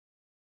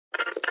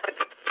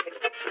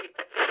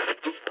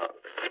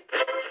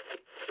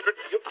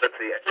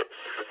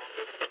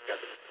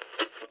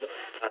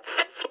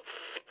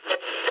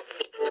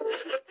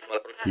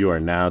You are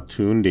now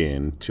tuned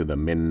in to the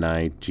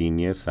Midnight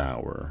Genius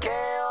Hour.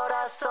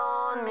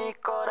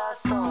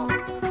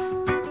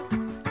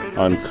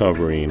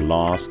 Uncovering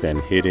lost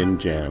and hidden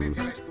gems,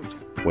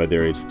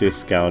 whether it's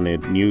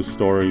discounted news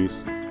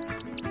stories,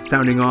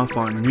 sounding off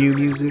on new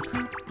music,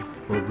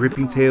 or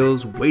gripping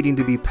tales waiting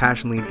to be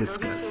passionately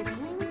discussed.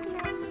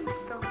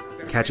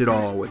 Catch it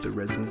all with the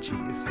Resident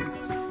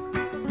Geniuses.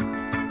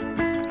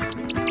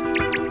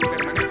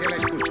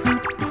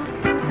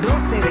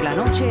 12 de la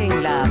noche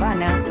en La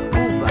Habana,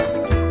 Cuba.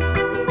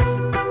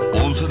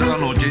 11 de la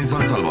noche en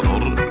San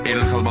Salvador,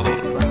 El Salvador.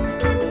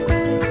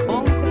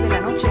 11 de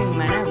la noche en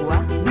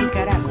Managua,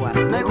 Nicaragua.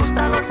 Me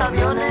gustan los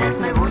aviones,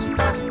 me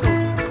gustas tú.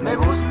 Me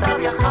gusta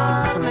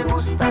viajar, me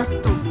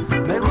gustas tú.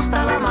 Me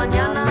gusta la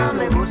mañana,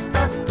 me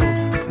gustas tú.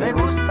 Me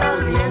gusta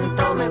el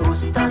viento, me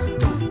gustas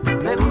tú.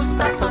 Me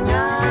gusta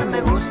soñar,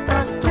 me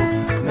gustas tú.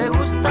 Me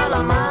gusta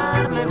la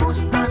mar, me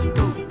gustas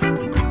tú.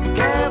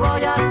 ¿Qué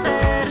voy a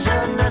hacer?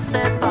 Je ne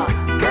sais pas.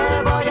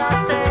 ¿Qué voy a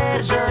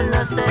hacer? Je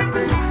ne sais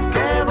plus.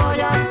 ¿Qué voy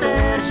a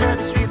hacer? Je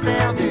suis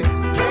perdu.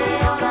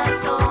 ¿Qué horas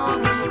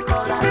son, mi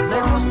corazón?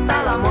 Me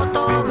gusta la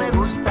moto, me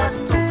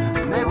gustas tú.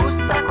 Me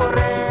gusta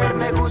correr,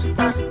 me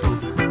gustas tú.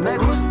 Me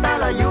gusta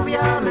la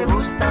lluvia, me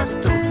gustas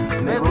tú.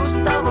 Me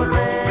gusta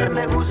volver,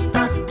 me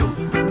gustas tú.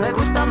 Me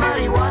gusta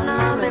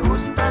marihuana, me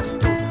gustas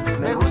tú.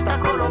 Me gusta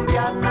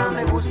colombiana,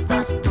 me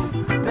gustas tú.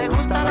 Me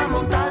gusta la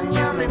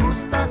montaña, me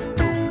gustas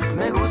tú.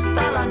 Me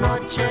gusta la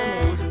noche,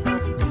 me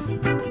gustas tú.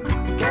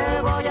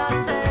 ¿Qué voy a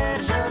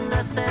hacer? Je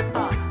ne sais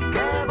pas.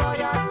 ¿Qué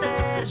voy a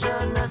hacer?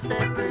 Je ne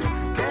sais plus.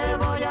 ¿Qué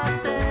voy a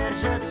hacer?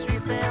 Je suis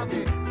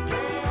perdu.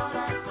 ¿Qué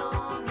horas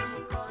son, mi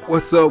corazón?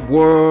 What's up,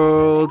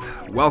 world?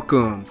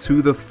 Welcome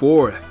to the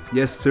fourth,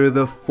 yes sir,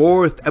 the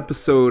fourth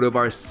episode of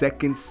our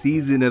second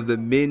season of the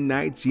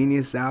Midnight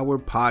Genius Hour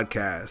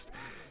podcast.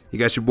 You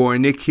got your boy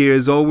Nick here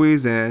as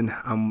always, and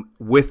I'm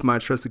with my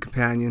trusted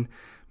companion,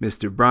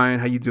 Mr.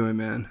 Brian. How you doing,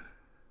 man?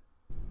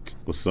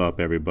 What's up,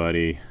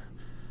 everybody?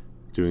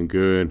 Doing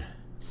good,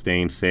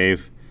 staying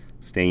safe,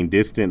 staying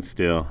distant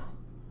still.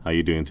 How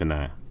you doing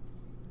tonight?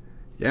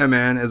 Yeah,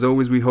 man. As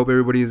always, we hope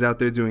everybody is out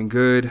there doing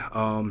good,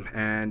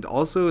 and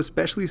also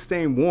especially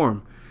staying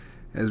warm.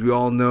 As we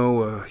all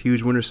know, a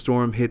huge winter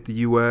storm hit the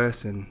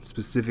U.S. and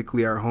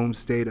specifically our home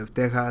state of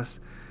Texas.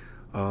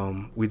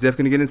 We're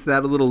definitely going to get into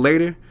that a little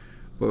later,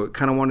 but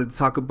kind of wanted to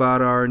talk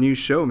about our new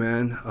show,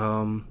 man.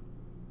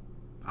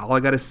 All I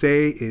got to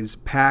say is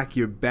pack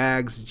your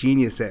bags,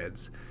 genius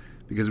heads,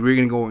 because we're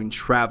going to go in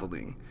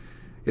traveling.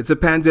 It's a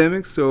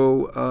pandemic,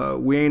 so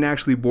we ain't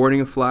actually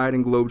boarding a flight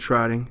and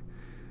globetrotting.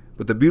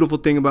 But the beautiful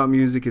thing about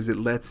music is it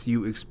lets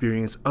you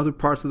experience other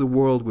parts of the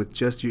world with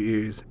just your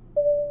ears.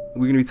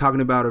 We're going to be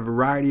talking about a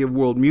variety of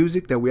world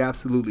music that we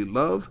absolutely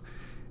love,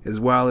 as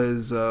well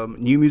as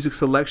new music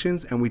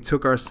selections, and we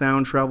took our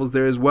sound travels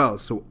there as well.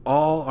 So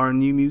all our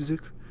new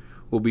music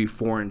will be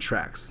foreign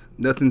tracks.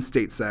 Nothing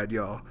stateside,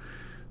 y'all.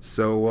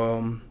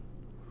 So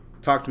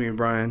talk to me,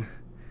 Brian.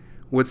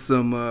 What's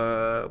some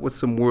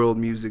world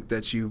music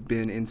that you've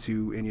been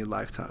into in your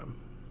lifetime?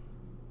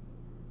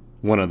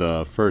 One of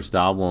the first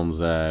albums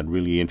that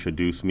really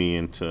introduced me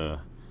into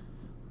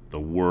the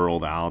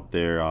world out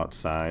there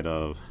outside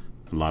of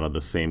a lot of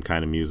the same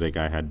kind of music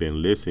I had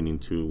been listening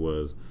to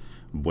was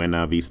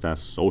Buena Vista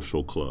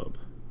Social Club.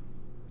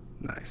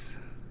 Nice.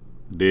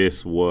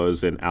 This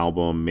was an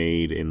album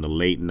made in the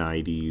late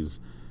 90s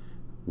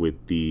with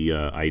the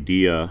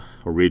idea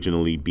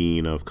originally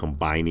being of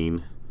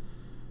combining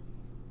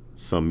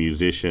some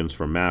musicians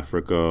from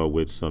Africa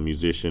with some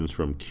musicians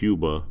from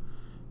Cuba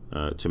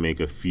to make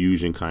a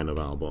fusion kind of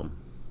album.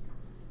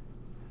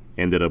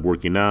 Ended up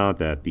working out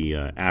that the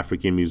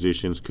African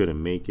musicians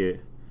couldn't make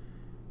it,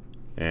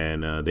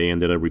 and they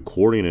ended up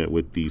recording it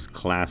with these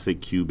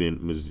classic Cuban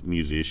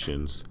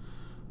musicians.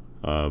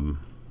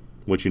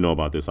 What you know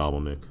about this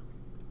album, Nick?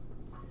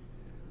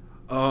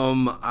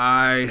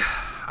 I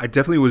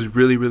definitely was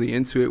really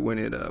into it when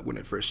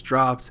it first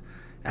dropped.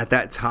 At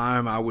that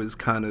time, I was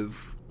kind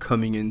of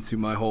coming into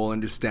my whole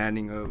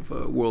understanding of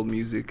world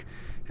music,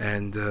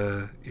 and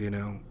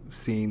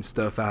seeing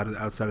stuff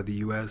outside of the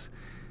U.S.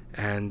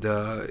 And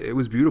it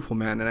was beautiful,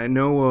 man. And I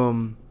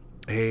know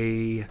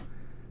a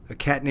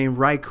cat named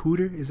Ry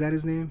Cooder, is that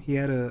his name? He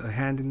had a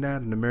hand in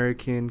that, an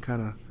American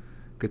kind of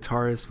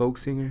guitarist, folk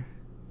singer.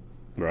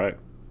 Right.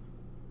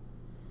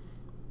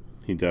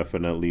 He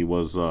definitely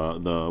was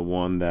the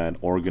one that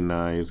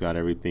organized, got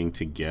everything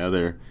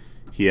together.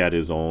 He had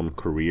his own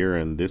career,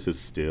 and this is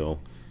still,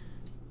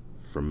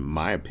 from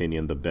my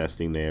opinion, the best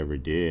thing they ever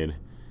did.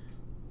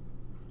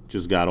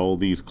 Just got all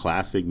these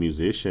classic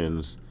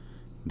musicians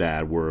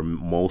that were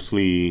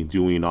mostly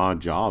doing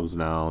odd jobs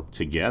now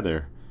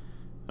together.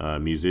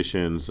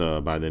 Musicians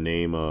by the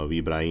name of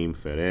Ibrahim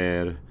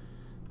Ferrer,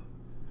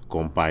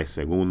 Compay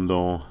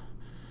Segundo,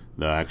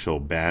 the actual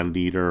band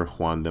leader,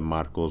 Juan de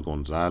Marcos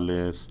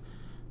Gonzalez,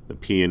 the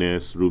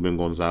pianist, Ruben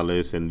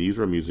Gonzalez, and these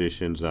were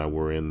musicians that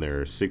were in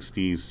their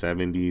 60s,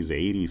 70s,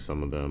 80s,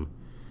 some of them.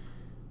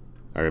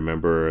 I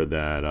remember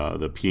that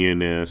the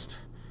pianist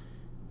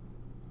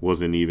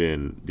didn't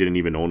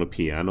even own a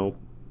piano.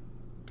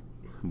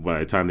 By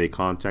the time they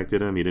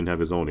contacted him, he didn't have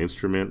his own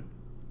instrument.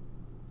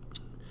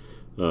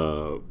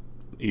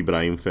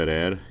 Ibrahim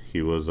Ferrer,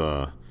 he was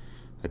I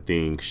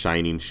think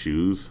Shining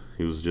Shoes.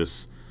 He was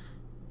just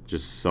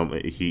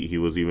he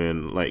was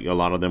even like, a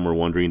lot of them were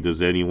wondering,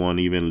 does anyone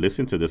even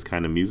listen to this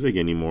kind of music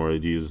anymore?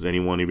 Does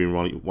anyone even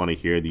want to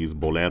hear these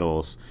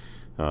boleros?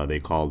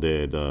 They called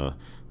it, the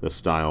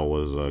style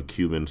was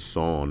Cuban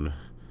son,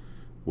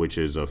 which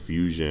is a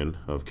fusion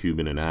of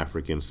Cuban and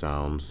African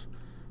sounds.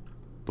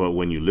 But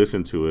when you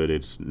listen to it,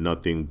 it's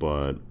nothing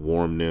but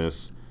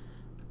warmness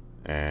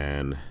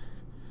and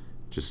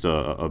just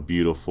a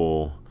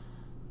beautiful,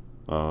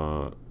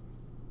 I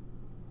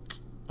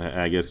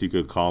guess you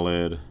could call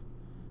it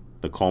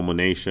the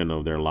culmination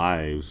of their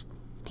lives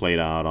played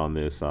out on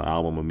this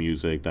album of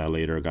music that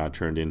later got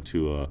turned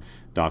into a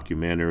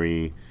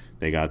documentary.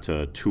 They got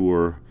to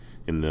tour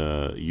in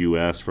the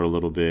US for a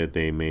little bit.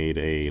 They made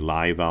a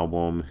live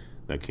album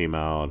that came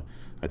out,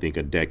 I think,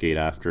 a decade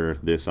after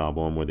this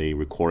album, where they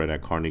recorded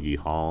at Carnegie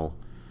Hall.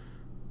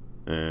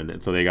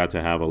 And so they got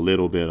to have a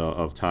little bit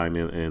of time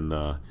in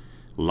the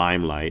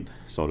limelight,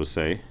 so to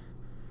say.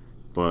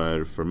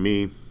 But for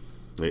me,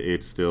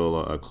 it's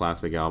still a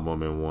classic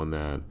album, and one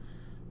that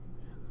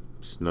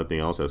there's nothing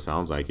else that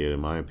sounds like it, in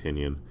my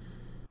opinion.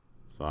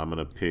 So I'm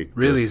going to pick...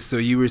 Really? So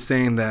you were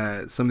saying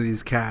that some of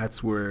these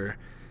cats were,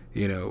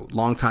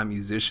 longtime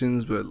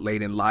musicians, but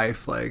late in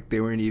life, like, they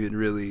weren't even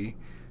really...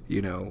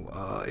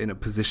 in a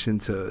position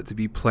to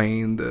be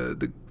playing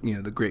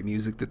the great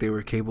music that they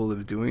were capable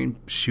of doing,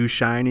 shoe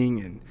shining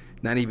and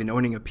not even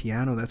owning a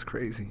piano. That's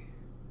crazy.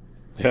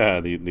 Yeah,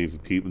 these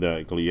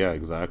people yeah,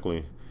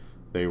 exactly.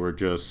 They were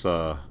just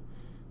they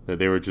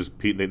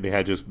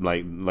had just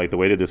like the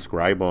way to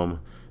describe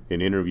them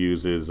in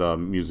interviews is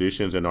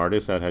musicians and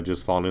artists that had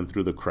just fallen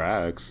through the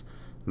cracks,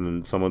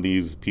 and some of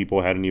these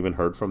people hadn't even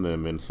heard from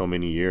them in so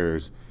many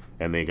years,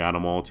 and they got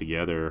them all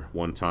together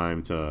one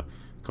time to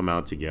come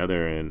out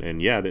together,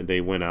 and yeah, they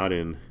went out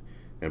and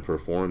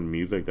performed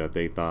music that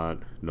they thought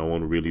no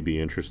one would really be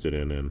interested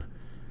in, and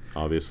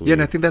obviously, yeah.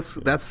 And I think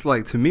that's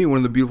like, to me, one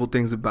of the beautiful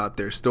things about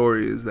their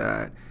story is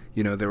that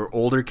they were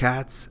older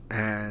cats,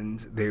 and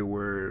they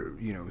were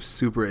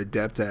super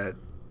adept at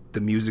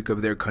the music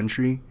of their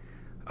country,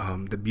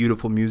 the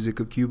beautiful music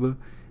of Cuba,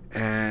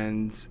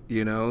 and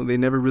they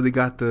never really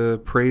got the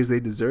praise they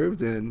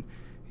deserved, and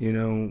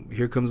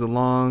here comes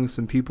along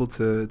some people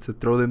to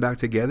throw them back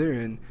together.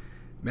 And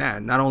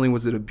man, not only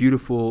was it a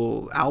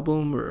beautiful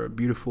album or a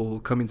beautiful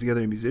coming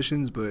together of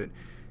musicians, but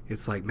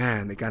it's like,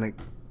 man, they kind of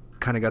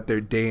got their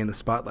day in the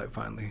spotlight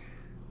finally.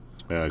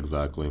 Yeah,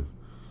 exactly.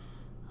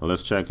 Well,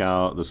 let's check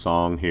out the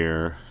song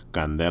here,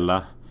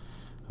 Candela.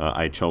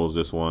 I chose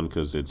this one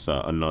because it's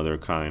another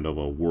kind of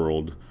a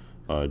world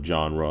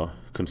genre,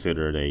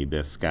 considered a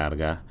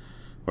descarga,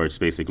 where it's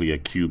basically a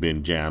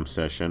Cuban jam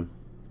session,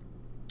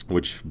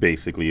 which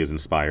basically is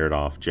inspired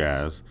off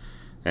jazz.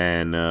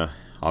 And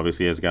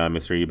obviously, it's got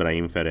Mr.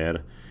 Ibrahim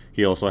Ferrer.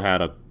 He also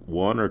had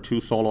one or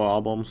two solo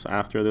albums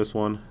after this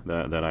one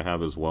that I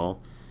have as well.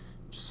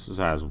 Just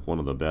has one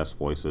of the best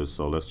voices,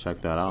 so let's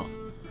check that out.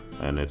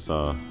 And it's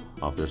off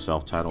their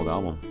self-titled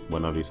album,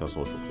 Buena Vista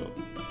Social Club.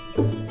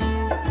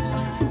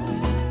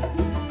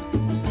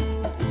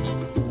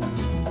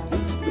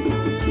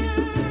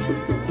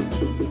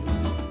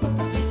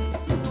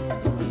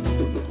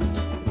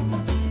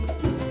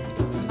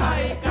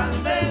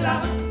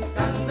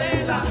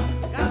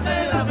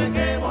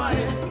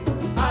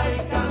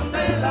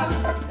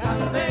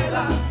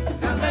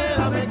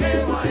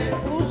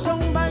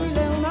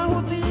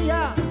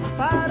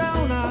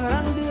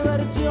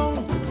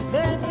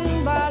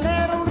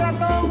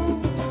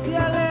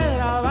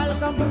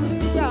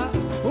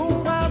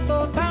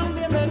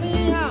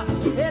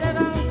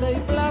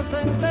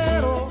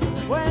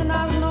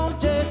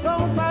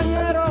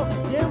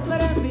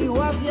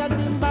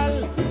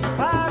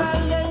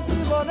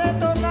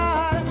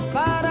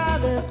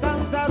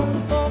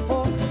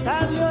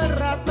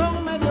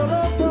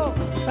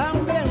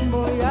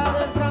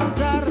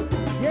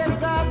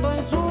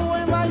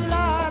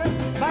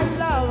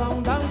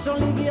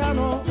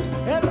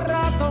 El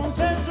ratón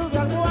se sube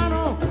al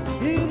guano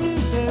y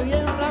dice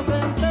bien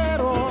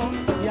placentero.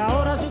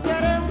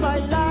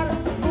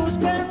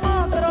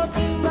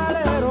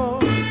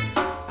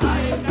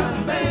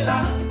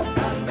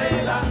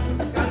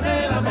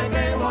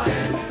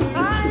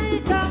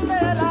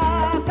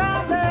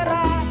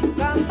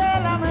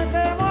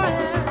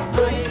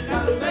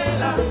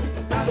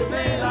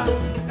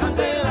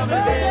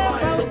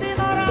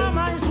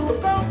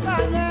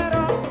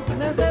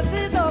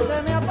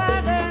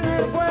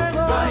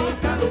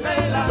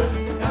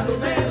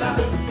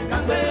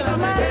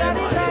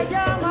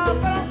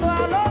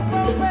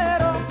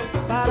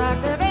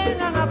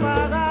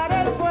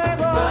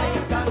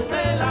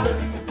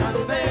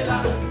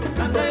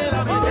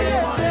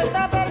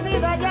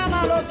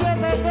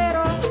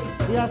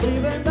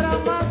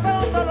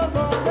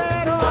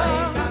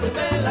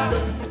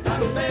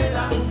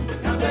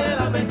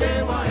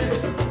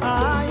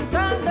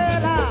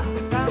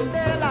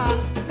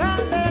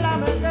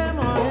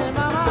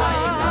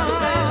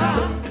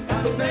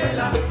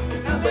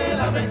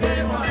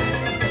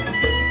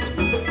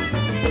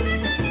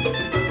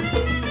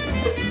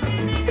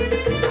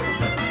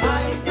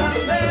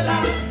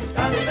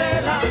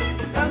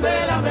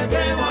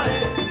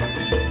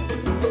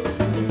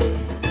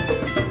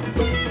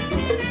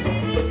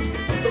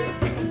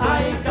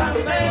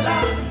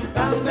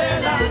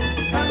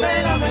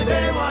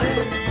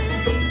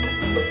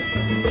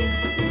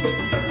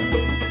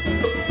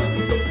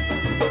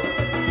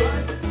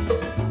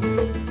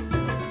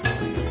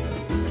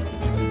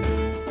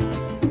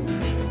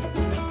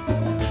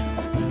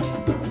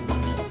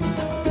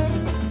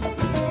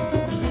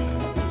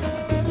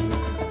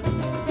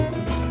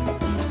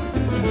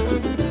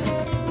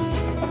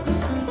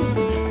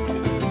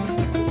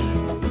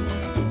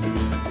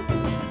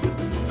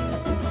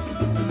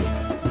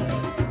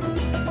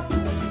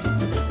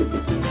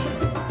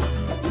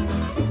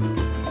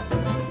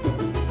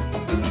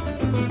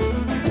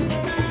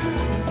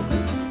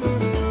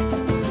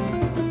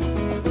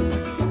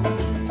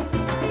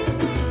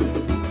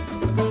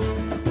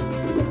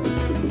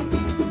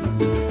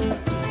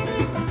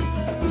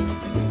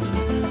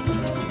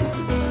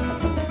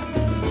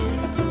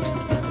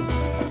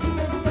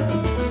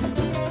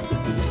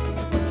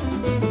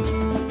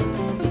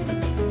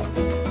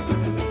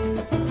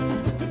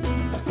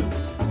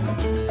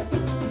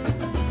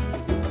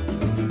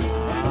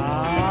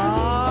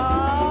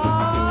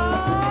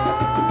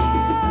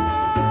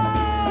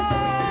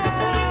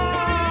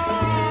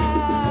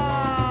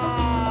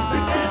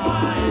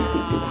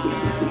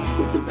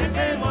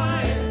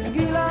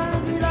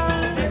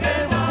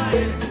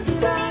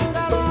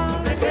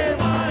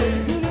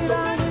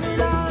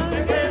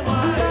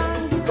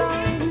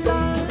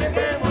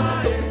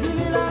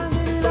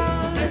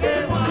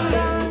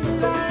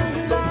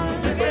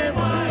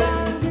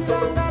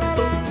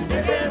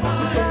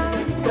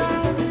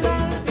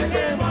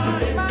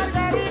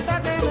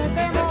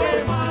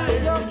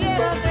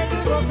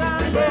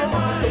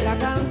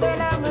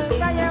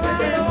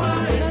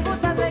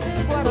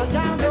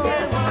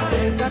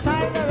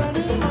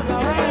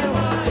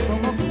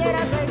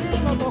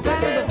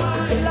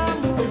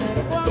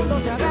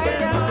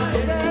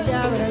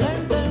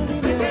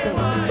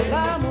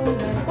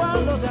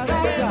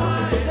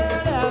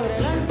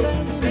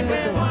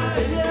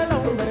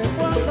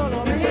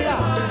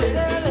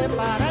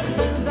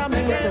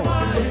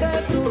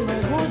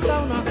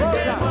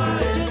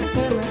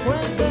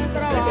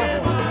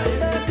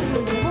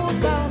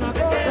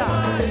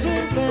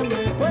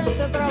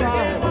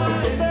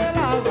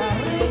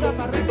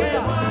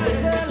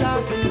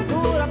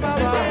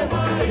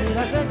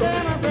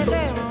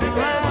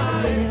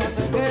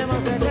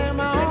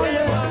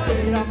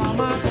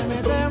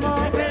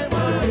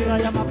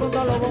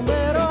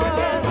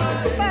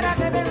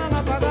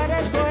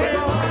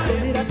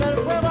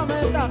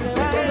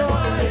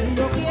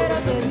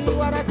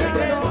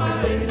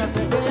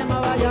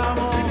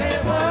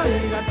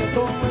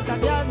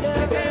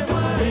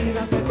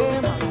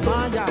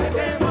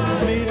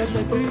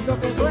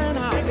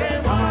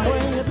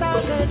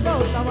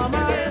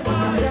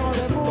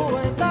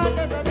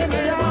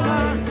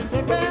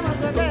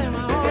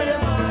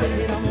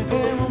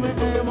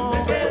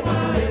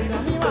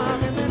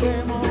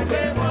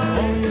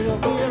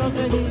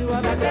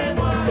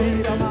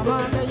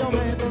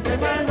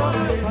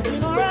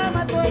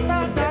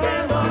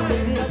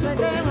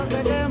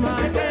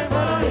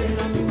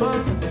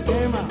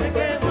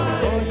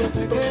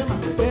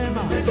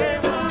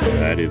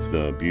 is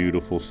the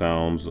beautiful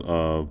sounds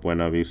of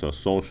Buena Vista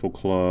Social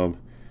Club.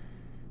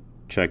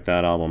 Check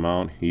that album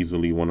out.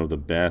 Easily one of the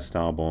best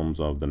albums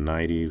of the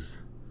 90s.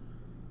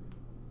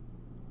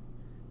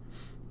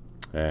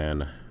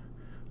 And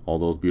all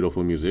those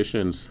beautiful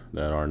musicians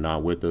that are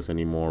not with us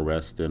anymore,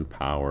 rest in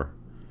power.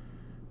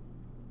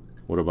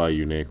 What about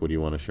you, Nick? What do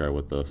you want to share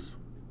with us?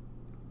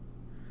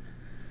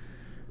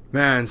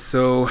 Man,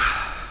 so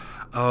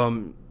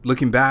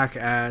looking back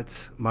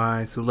at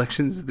my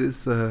selections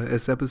this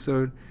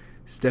episode,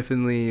 it's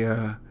definitely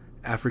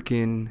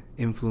African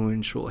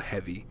influential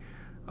heavy.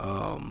 But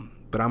I'm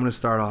going to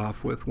start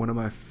off with one of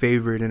my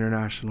favorite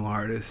international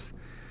artists,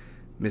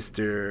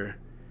 Mr.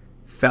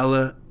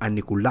 Fela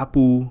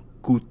Anikulapo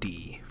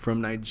Kuti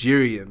from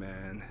Nigeria,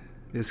 man.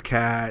 This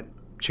cat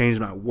changed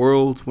my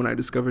world when I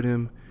discovered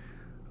him.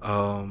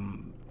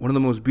 One of the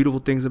most beautiful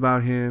things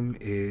about him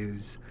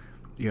is,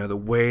 the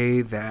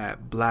way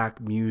that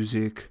black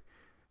music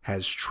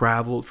has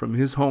traveled from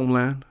his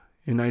homeland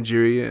in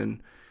Nigeria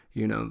and,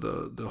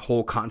 the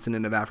whole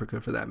continent of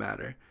Africa for that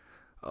matter.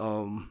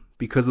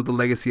 Because of the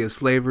legacy of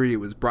slavery, it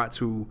was brought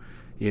to,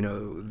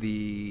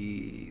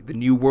 the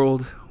New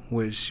World,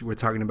 which we're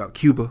talking about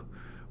Cuba.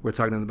 We're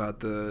talking about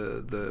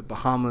the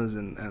Bahamas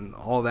and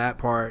all that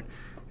part,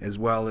 as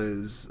well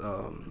as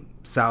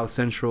South,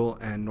 Central,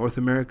 and North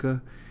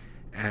America.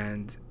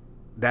 And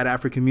that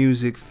African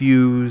music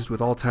fused with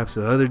all types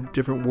of other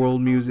different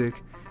world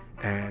music,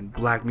 and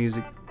black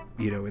music,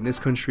 in this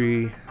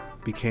country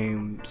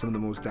became some of the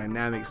most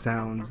dynamic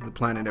sounds the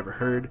planet ever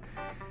heard.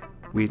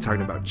 We're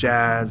talking about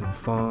jazz and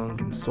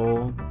funk and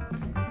soul,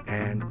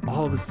 and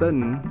all of a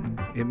sudden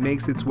it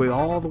makes its way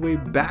all the way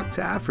back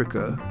to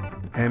Africa,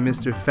 and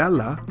Mr.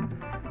 Fela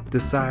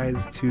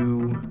decides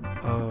to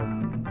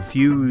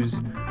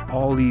fuse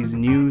all these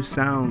new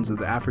sounds of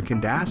the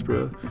African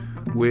diaspora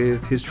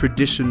with his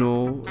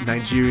traditional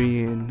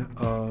Nigerian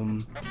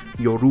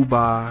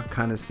Yoruba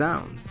kind of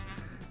sounds.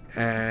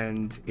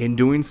 And in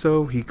doing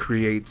so, he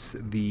creates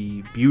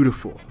the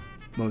beautiful,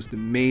 most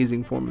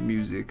amazing form of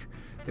music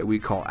that we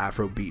call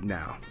Afrobeat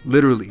now.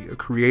 Literally a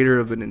creator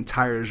of an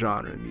entire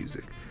genre of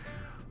music.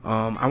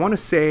 I want to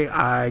say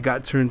I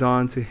got turned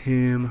on to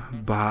him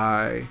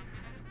by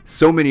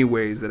so many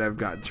ways that I've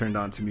got turned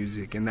on to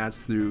music, and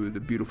that's through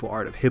the beautiful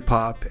art of hip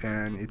hop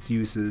and its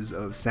uses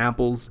of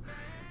samples.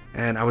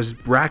 And I was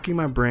racking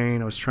my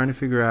brain. I was trying to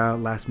figure out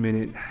last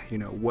minute,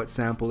 what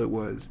sample it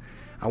was.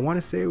 I want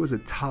to say it was a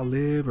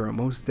Talib or a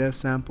Mos Def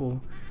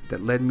sample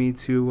that led me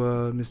to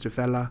Mr.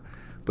 Fela.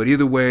 But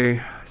either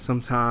way,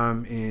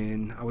 sometime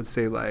in, I would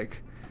say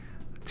like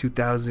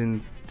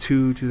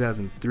 2002,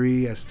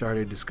 2003, I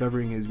started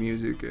discovering his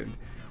music. And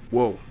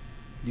whoa,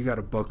 you got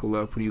to buckle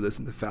up when you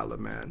listen to Fela,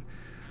 man.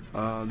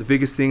 The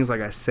biggest things,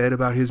 like I said,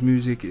 about his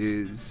music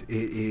is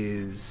it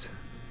is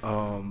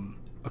a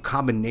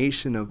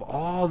combination of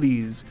all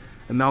these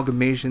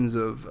amalgamations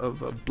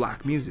of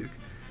black music.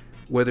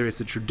 Whether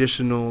it's a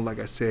traditional, like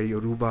I said,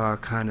 Yoruba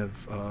kind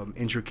of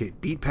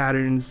intricate beat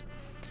patterns,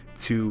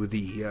 to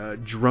the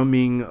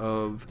drumming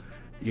of,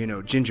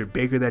 Ginger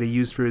Baker that he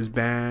used for his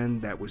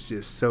band that was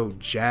just so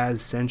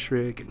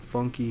jazz-centric and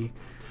funky.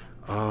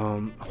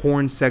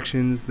 Horn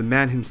sections. The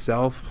man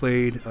himself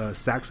played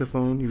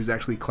saxophone. He was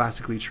actually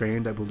classically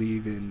trained, I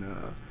believe, in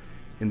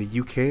the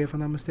UK, if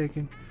I'm not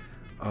mistaken.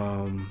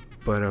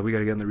 But we got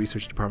to get in the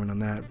research department on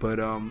that. But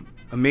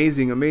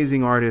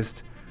amazing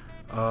artist.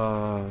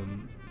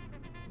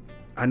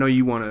 I know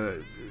you want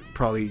to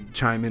probably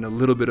chime in a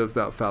little bit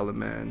about Fela,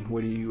 man.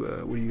 What do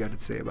you got to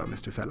say about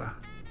Mr. Fela?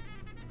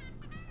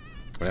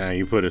 Man,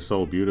 you put it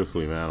so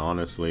beautifully, man.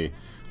 Honestly,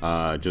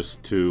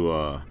 just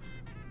to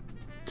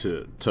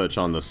touch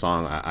on the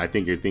song, I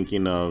think you're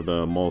thinking of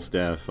the Mos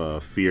Def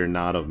 "Fear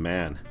Not of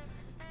Man,"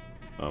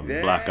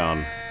 Black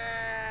on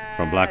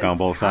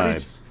Both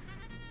Sides.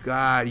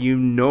 God, you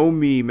know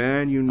me,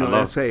 man. You know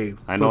that's I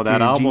know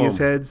that album. Genius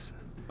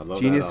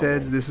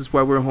Heads. This is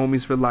why we're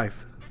homies for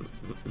life.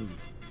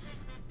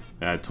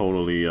 I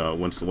totally.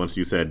 Once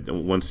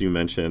you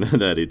mentioned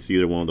that it's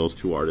either one of those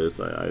two artists,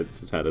 I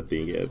just had to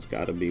think, it's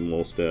got to be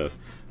Mos Def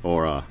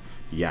or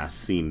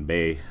Yasin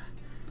Bey.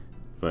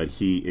 But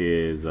he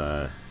is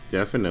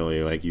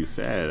definitely, like you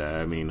said.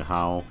 I mean,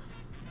 how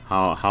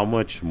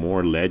much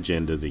more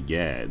legend does it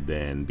get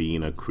than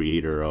being a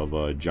creator of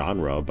a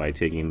genre by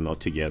taking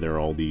together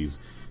all these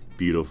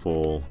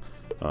beautiful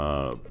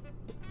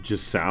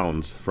just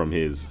sounds from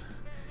his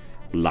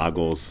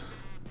Lagos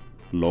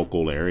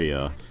local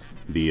area.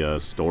 The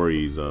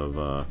stories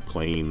of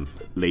playing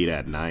late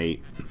at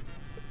night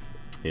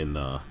in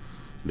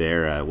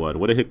there at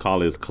what did he call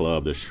his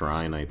club? The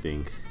Shrine, I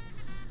think.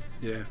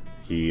 Yeah.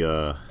 He's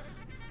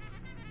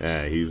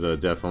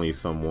definitely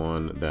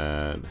someone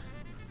that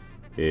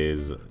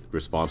is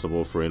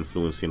responsible for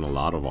influencing a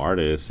lot of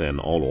artists and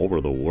all over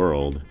the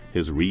world.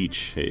 His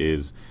reach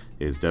is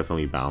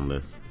definitely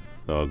boundless.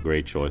 So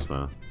great choice,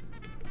 man.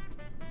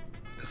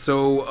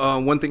 So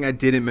one thing I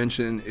didn't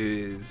mention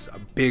is a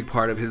big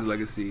part of his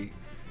legacy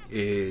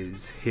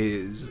is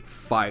his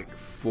fight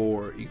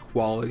for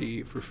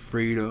equality, for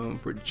freedom,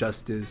 for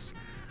justice.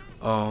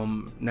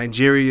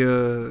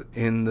 Nigeria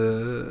in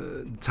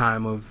the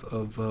time of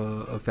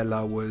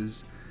Fela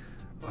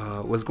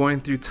was going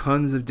through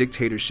tons of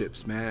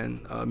dictatorships,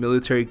 man.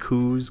 Military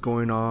coups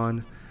going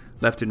on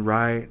left and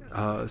right.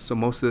 So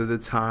most of the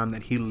time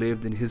that he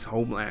lived in his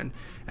homeland,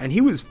 and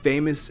he was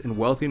famous and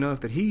wealthy enough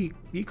that he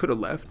could have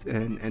left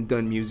and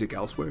done music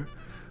elsewhere.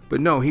 But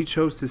no, he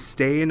chose to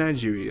stay in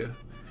Nigeria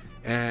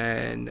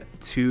and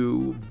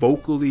to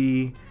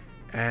vocally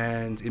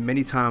and in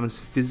many times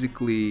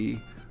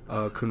physically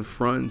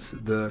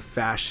confront the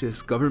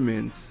fascist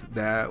governments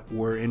that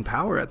were in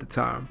power at the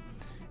time.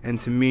 And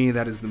to me,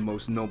 that is the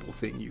most noble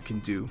thing you can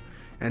do.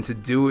 And to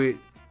do it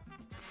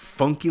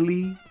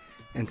funkily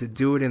and to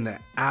do it in the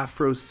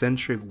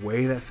Afrocentric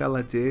way that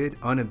Fela did,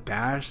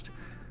 unabashed,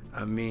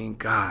 I mean,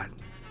 God,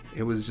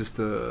 it was just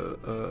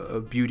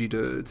a beauty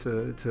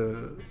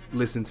to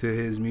listen to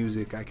his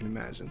music, I can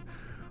imagine.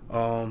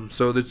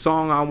 So the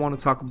song I want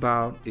to talk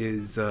about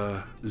is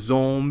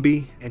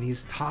Zombie, and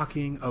he's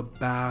talking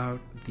about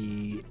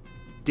the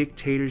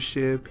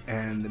dictatorship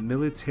and the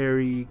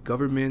military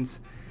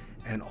governments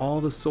and all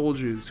the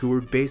soldiers who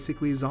were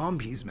basically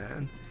zombies,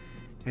 man.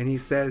 And he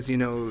says, you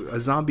know, a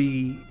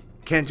zombie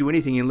can't do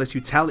anything unless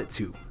you tell it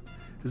to.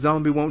 A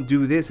zombie won't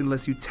do this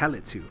unless you tell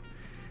it to.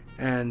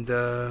 And,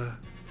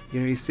 you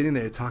know, he's sitting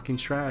there talking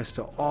trash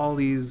to all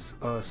these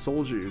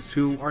soldiers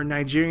who are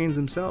Nigerians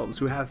themselves,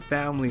 who have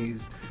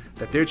families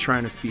that they're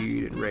trying to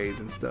feed and raise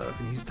and stuff.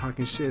 And he's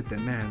talking shit that,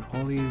 man,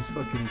 all these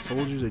fucking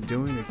soldiers are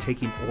doing, they're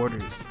taking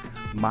orders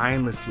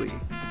mindlessly,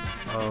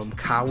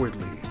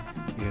 cowardly,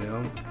 you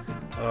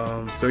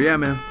know? So yeah,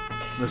 man,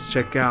 let's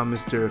check out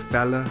Mr.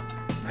 Fela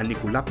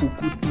Anikulapo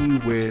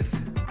Kuti with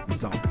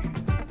Zombie.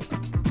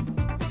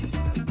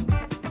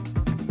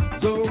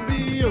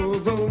 Zombie, oh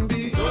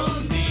zombie.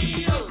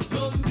 Zombie, oh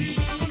zombie.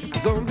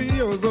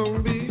 Zombie, oh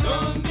zombie.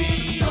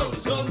 Zombie, oh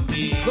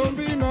zombie.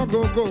 Zombie not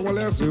go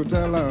unless you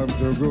tell him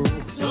to go.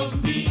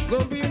 Zombie.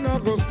 Zombie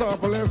not go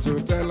stop unless you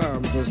tell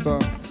him to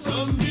stop.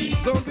 Zombie.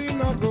 Zombie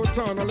not go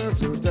turn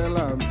unless you tell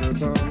him to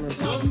turn.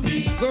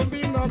 Zombie.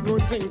 Zombie not go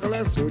think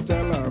unless you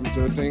tell him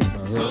to think.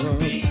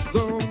 Zombie.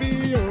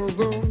 Zombie, oh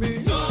zombie.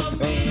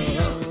 Zombie,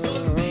 oh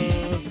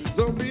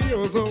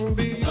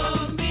zombie.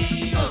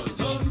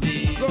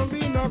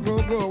 Zombie not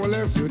go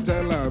unless you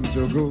tell him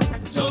to go.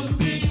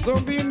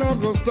 Zombie not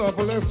go stop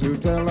unless you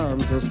tell him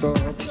to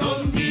stop.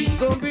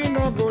 Zombie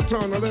not go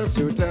turn unless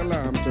you tell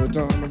him to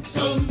turn.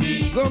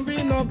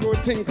 Zombie not go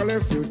think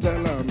unless you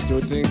tell him to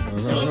think.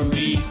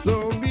 Zombie,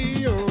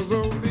 oh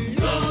zombie.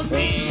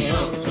 Zombie,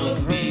 oh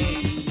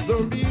zombie.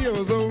 Zombie,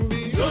 oh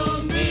zombie.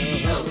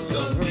 Zombie, oh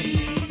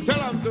zombie.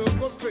 Tell him to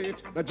go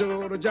straight. Na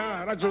joro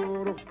jara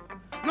joro.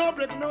 No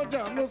break, no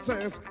jam, no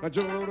sense. Na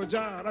joro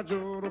jara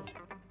joro.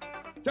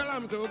 Tell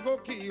him to go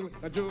kill.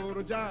 Na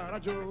joro jara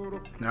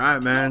joro. All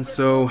right, man.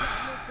 So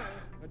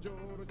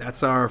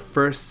that's our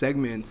first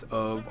segment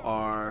of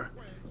our,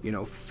 you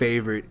know,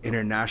 favorite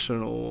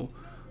international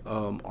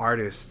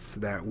artists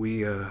that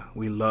we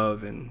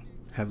love and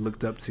have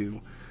looked up to.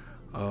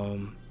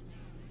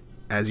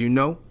 As you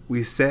know,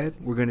 we said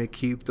we're gonna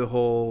keep the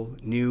whole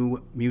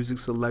new music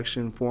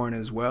selection foreign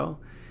as well,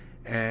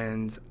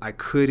 and I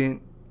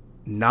couldn't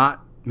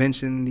not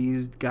mention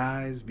these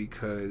guys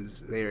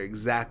because they are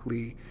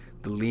exactly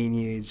the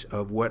lineage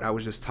of what I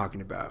was just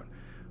talking about.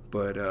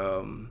 But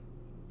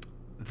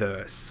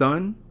the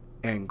son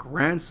and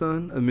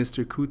grandson of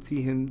Mr.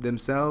 Kuti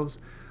themselves,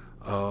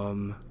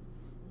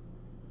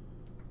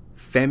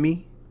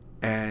 Femi,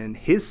 and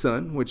his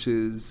son, which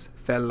is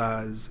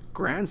Fela's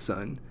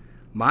grandson,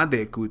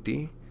 Made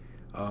Kuti,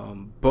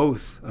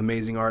 both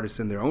amazing artists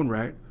in their own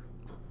right.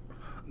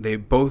 They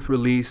both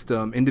released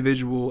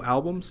individual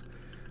albums,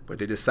 but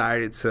they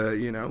decided to,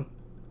 you know,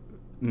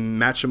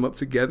 match them up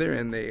together,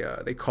 and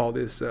they call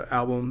this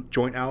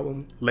joint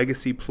album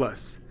Legacy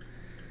Plus.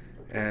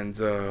 And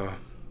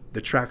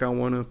the track I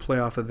want to play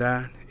off of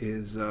that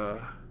is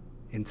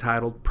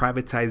entitled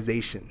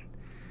Privatization.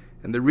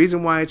 And the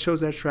reason why I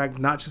chose that track,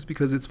 not just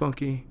because it's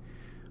funky,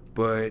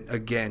 but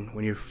again,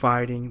 when you're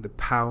fighting the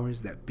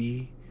powers that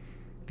be,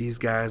 these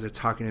guys are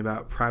talking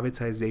about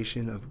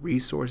privatization of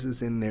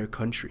resources in their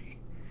country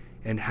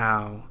and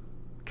how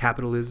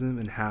capitalism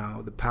and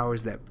how the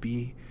powers that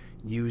be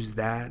use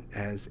that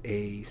as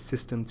a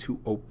system to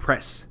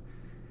oppress.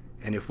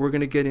 And if we're going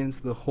to get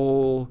into the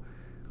whole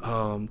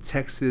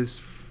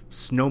Texas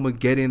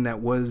snowmageddon that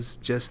was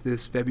just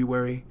this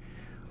February,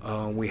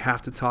 we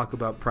have to talk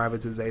about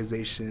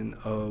privatization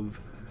of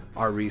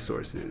our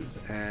resources,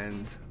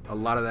 and a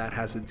lot of that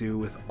has to do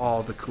with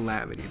all the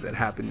calamity that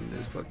happened in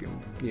this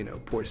fucking, you know,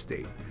 poor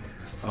state.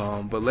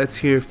 But let's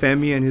hear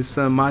Femi and his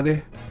son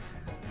Made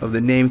of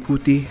the name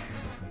Kuti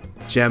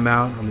jam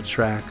out on the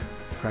track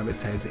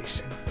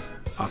Privatization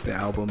off the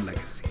album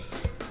Legacy.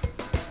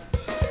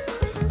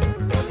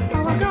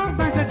 Our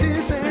government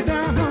is a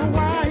damn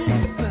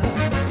wise.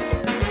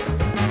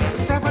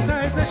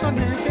 Privatization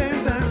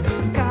again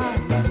the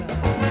skies.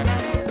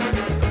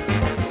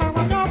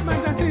 Our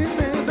government is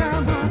a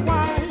damn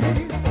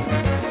wise.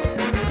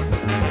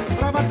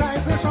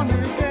 Privatization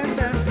again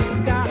the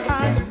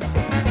skies.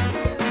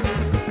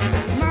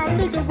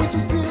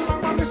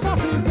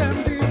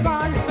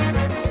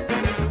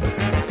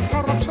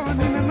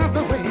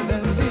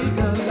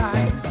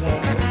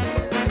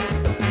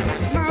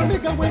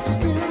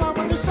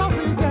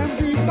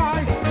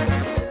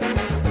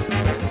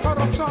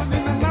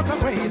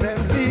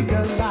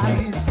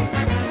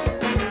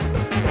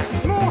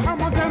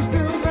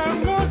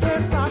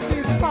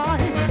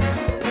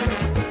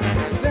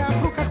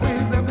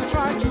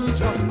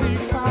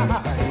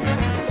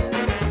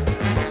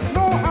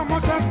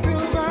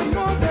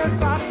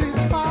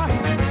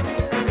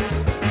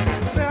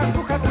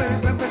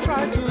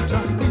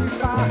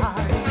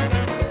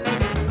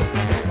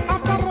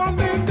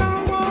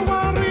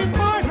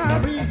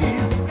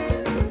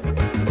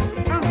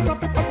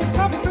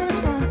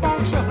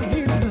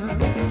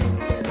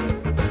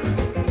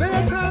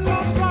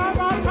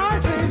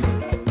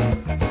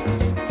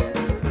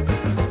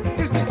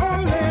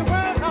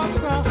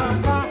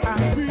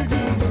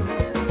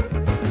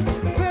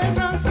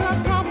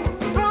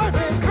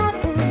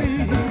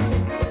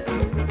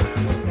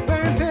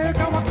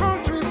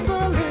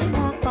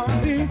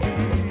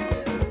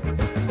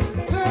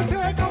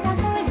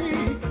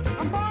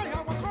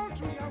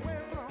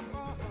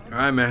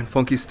 right, man.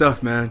 Funky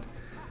stuff, man.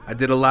 I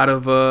did a lot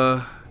of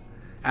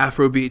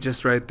Afrobeat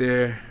just right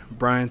there.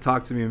 Brian,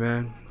 talk to me,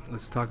 man.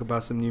 Let's talk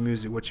about some new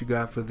music. What you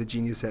got for the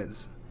Genius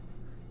Heads?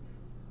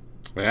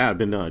 Yeah, I've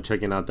been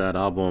checking out that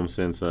album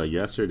since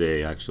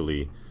yesterday,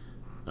 actually.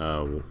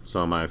 Some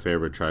of my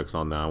favorite tracks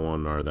on that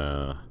one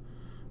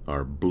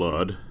are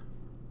Blood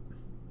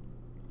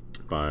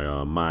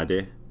by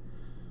Made,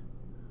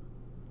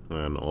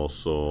 and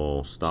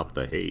also Stop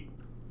the Hate.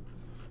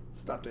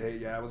 Stop the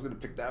Hate, yeah. I was going to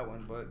pick that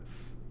one, but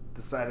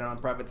decided on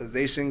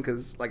Privatization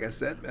because, like I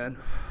said, man,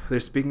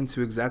 they're speaking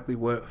to exactly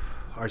what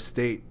our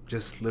state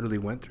just literally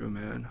went through,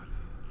 man.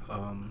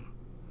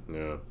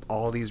 Yeah.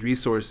 All these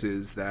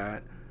resources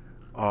that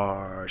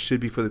should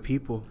be for the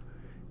people,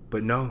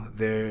 but no,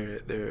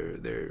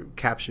 they're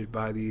captured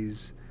by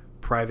these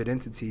private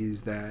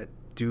entities that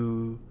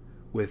do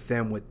with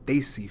them what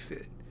they see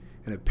fit,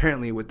 and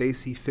apparently what they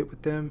see fit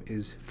with them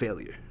is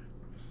failure.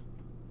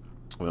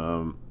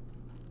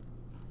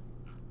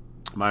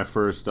 My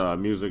first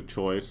music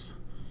choice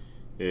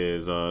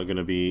is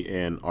gonna be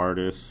an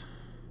artist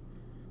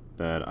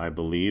that I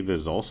believe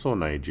is also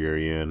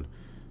Nigerian,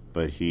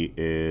 but he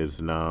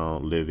is now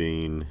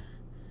living,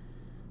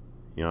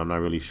 I'm not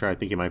really sure. I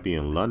think he might be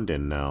in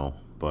London now,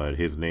 but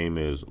his name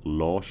is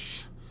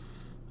Losh.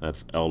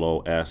 That's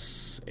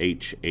Loshh.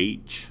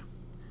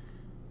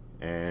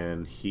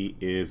 And he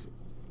is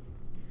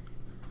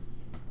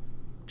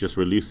just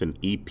released an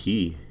EP.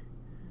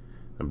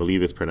 I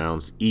believe it's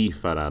pronounced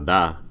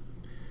Farada.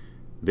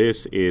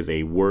 This is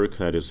a work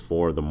that is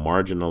for the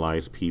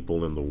marginalized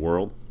people in the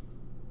world,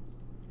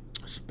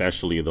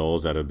 especially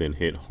those that have been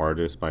hit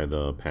hardest by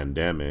the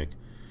pandemic.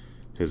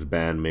 His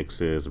band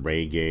mixes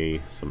reggae,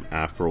 some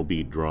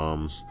Afrobeat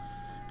drums.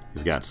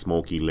 He's got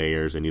smoky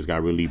layers, and he's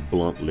got really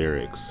blunt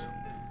lyrics.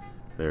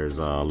 There's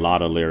a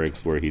lot of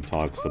lyrics where he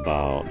talks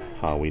about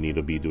how we need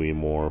to be doing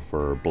more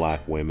for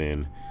black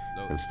women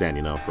and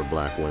standing up for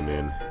black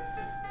women.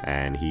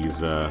 And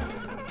he's,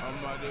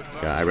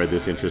 I read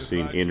this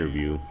interesting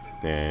interview,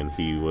 and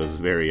he was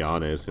very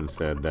honest and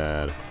said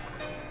that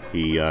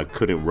he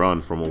couldn't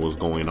run from what was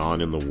going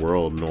on in the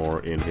world nor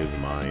in his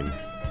mind.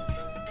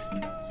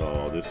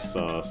 So this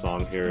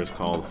song here is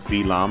called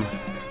Filam,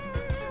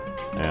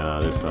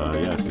 and this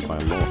is by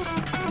Losh.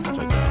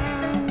 Check it out.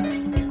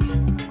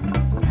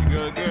 You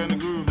gotta get in the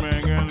groove,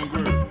 man. Get in the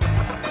groove.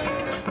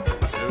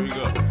 There we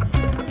go.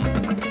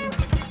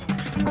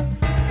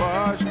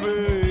 Watch me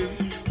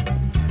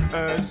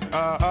as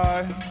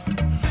I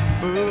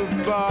move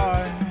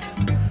by.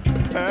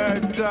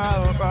 Head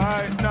down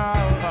right now.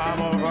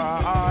 I'm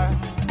alright.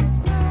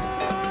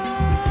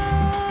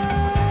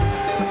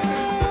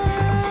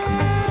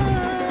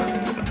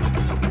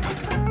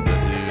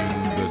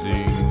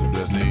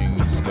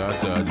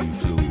 Scatter the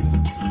flow.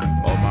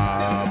 All my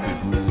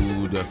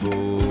people, they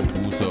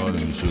focus on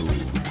the show.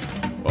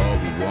 All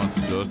we want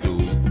is just to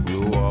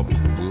grow up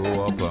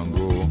and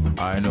grow.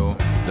 I know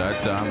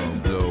that time will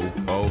blow.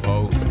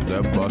 Oh,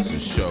 that boss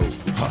is show.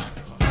 Ha.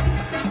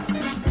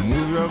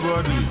 Move your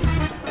body.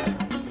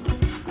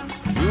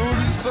 Feel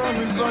the song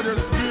inside your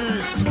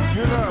spirits.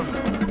 Feel them.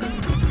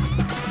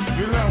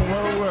 Feel them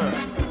well.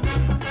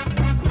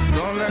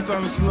 Don't let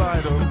them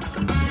slide up.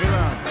 Feel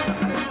them.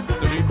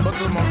 To the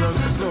bottom of your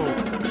soul.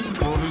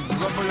 From the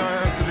top of your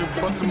head to the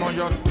bottom of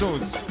your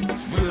toes.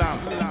 Feel am.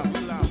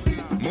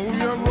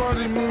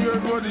 Move your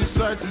body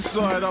side to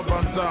side, up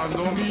and down.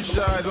 Don't be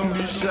shy.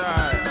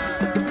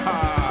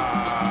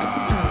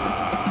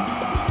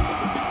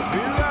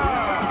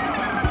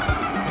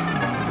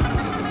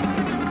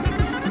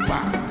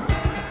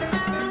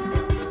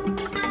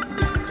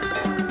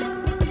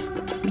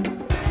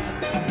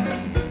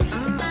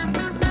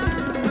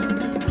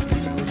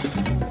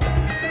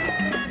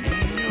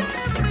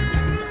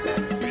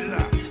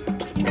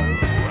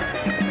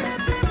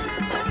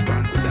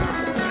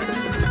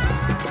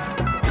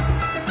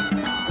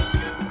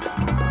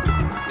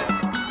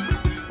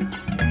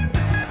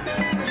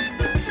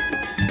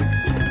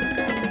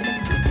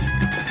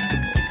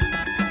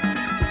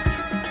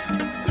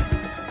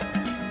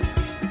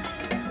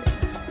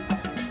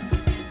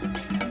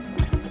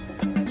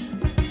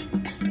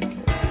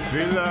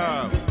 Feel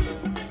up,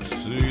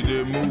 see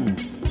the move.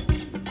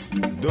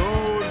 Don't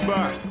hold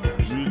back,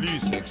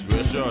 release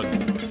expression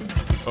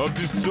of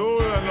the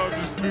soul and of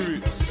the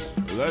spirit.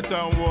 Let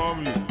her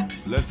warm you,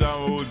 let her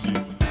hold you.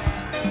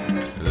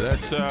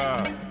 Let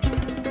her,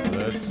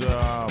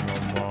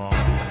 mama.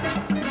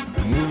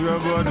 Move your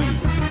body.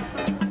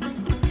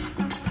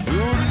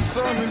 Feel the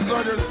sun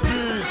inside your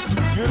spirit.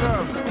 Feel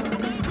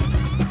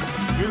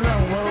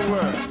them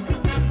well.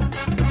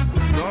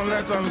 Don't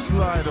let them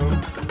slide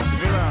up.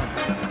 Feel them.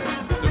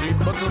 To the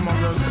bottom of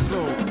your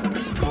soul.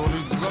 From the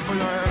top of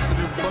your head to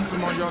the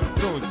bottom of your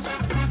toes.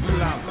 Feel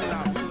them.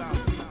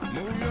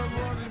 Move your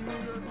body.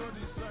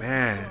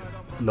 Man,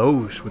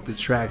 Losh with the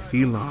track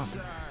Filam.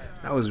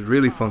 That was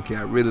really funky.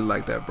 I really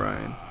like that,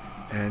 Brian.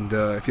 And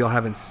if y'all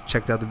haven't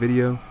checked out the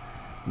video,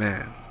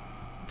 man,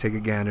 take a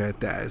gander at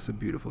that. It's a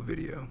beautiful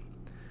video.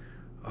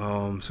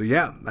 So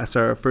yeah, that's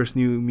our first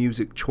new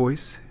music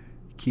choice.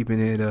 Keeping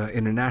it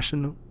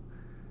international.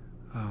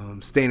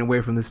 Staying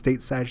away from the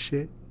stateside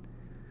shit.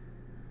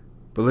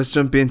 But let's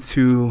jump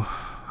into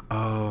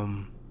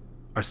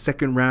our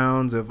second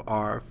round of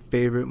our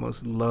favorite,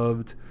 most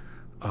loved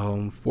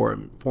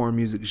foreign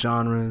music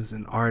genres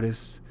and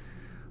artists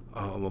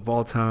of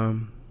all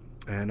time.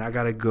 And I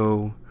gotta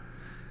go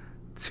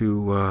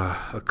to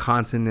a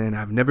continent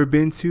I've never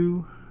been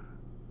to,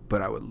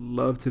 but I would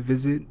love to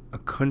visit, a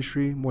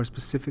country more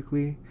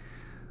specifically,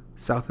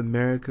 South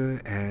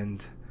America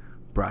and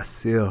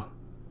Brazil.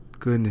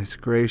 Goodness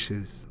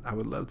gracious, I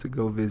would love to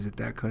go visit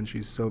that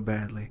country so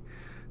badly.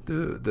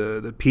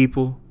 The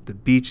people, the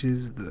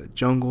beaches, the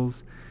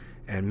jungles,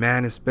 and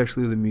man,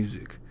 especially the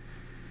music.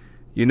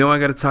 You know I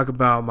got to talk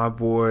about my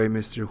boy,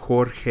 Mr.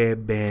 Jorge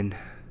Ben.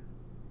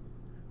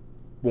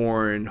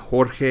 Born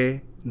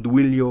Jorge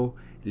Duilio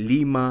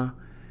Lima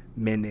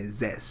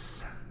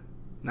Menezes.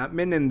 Not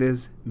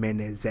Menendez,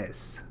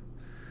 Menezes.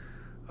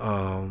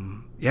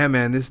 Yeah,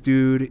 man, this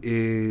dude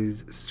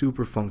is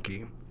super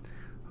funky.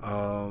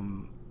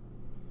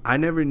 I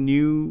never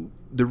knew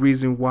the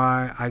reason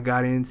why I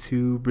got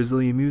into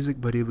Brazilian music,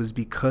 but it was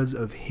because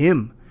of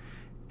him.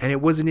 And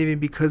it wasn't even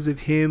because of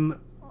him,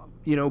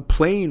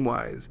 playing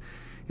wise.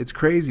 It's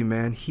crazy,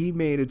 man. He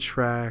made a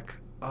track,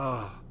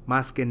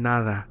 Más Que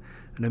Nada,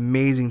 an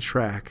amazing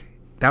track.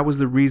 That was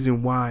the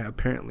reason why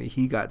apparently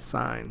he got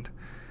signed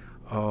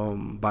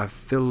by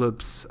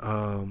Philips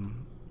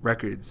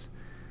Records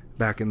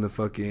back in the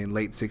fucking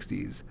late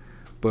 60s.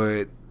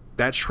 But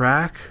that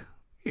track,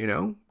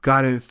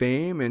 got him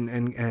fame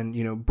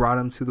and brought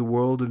him to the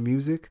world of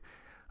music.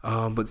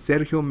 But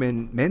Sergio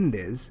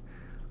Mendes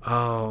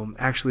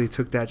actually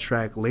took that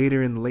track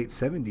later in the late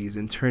 70s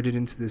and turned it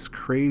into this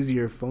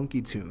crazier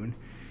funky tune.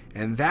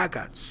 And that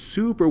got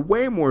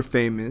way more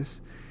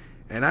famous.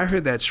 And I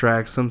heard that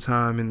track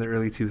sometime in the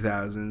early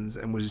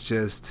 2000s and was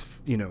just,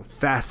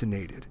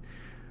 fascinated.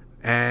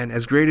 And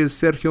as great as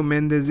Sergio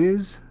Mendes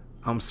is,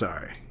 I'm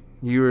sorry.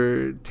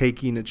 You're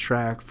taking a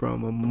track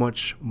from a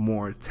much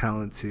more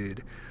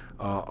talented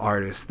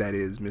artist that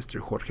is Mr.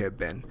 Jorge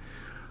Ben.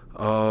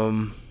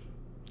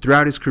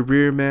 Throughout his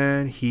career,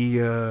 man,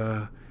 he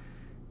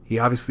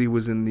obviously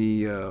was in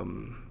the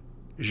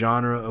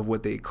genre of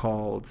what they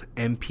called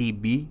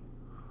MPB,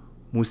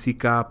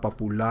 Música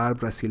Popular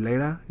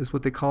Brasileira is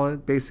what they call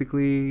it.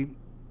 Basically,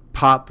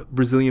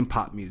 Brazilian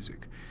pop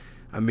music.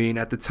 I mean,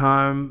 at the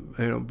time,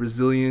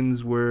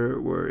 Brazilians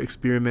were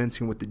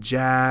experimenting with the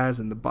jazz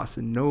and the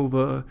bossa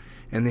nova,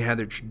 and they had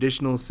their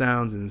traditional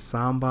sounds in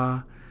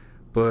samba.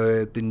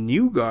 But the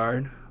new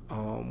guard,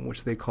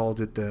 which they called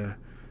it the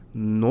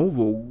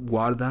Novo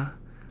Guarda,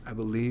 I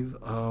believe,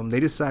 they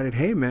decided,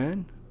 hey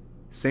man,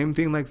 same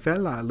thing like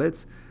Fela.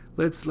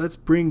 Let's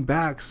bring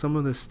back some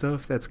of the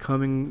stuff that's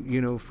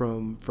coming,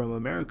 from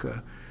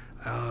America,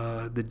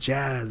 the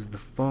jazz, the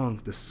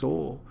funk, the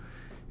soul.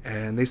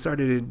 And they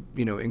started,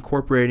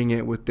 incorporating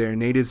it with their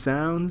native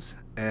sounds,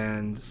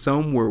 and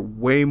some were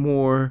way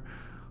more,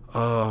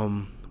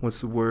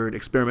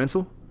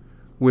 experimental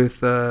with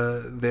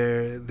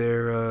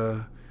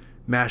their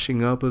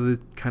mashing up of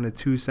the kind of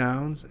two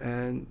sounds,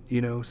 and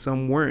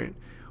some weren't.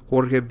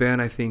 Jorge Ben,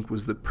 I think,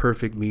 was the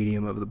perfect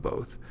medium of the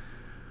both.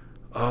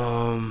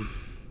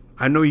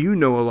 I know you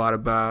know a lot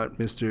about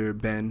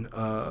Mr. Ben,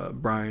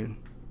 Brian.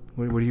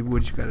 What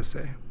you got to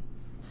say?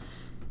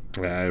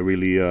 I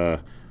really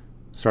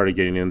started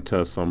getting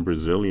into some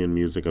Brazilian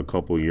music a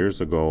couple years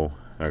ago.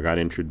 I got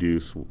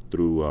introduced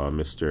through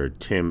Mr.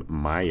 Tim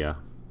Maia.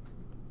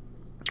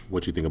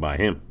 What you think about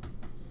him?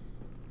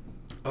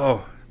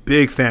 Oh,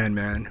 big fan,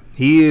 man.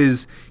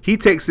 He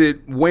takes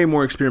it way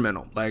more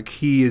experimental. Like,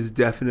 he is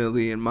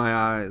definitely, in my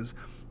eyes,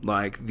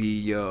 like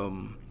the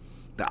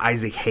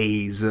Isaac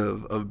Hayes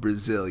of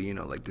Brazil,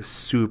 like the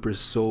super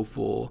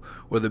soulful,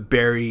 or the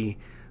Barry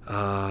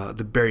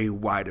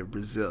White of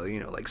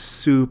Brazil, like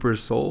super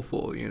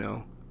soulful,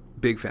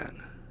 Big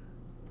fan.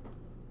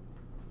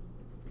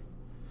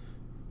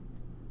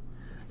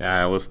 Yeah,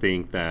 I always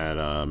think that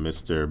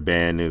Mr.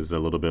 Ben is a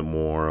little bit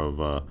more of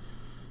a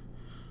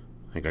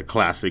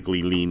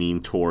classically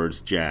leaning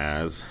towards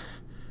jazz,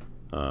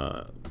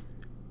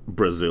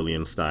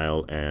 Brazilian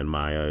style, and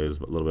Maya is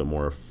a little bit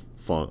more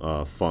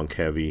funk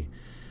heavy.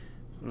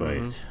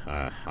 But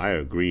I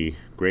agree,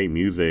 great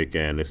music,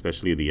 and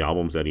especially the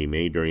albums that he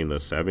made during the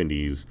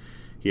 70s,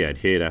 he had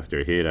hit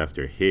after hit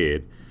after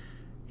hit.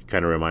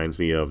 Kind of reminds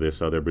me of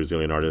this other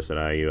Brazilian artist that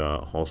I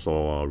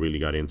also really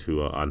got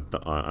into,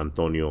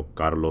 Antonio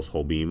Carlos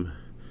Jobim.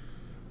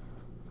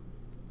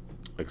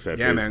 Except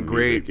yeah, his man,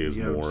 music great. is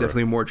more,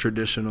 definitely more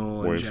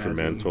traditional, more and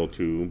instrumental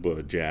too,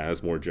 but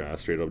more jazz,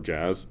 straight up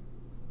jazz.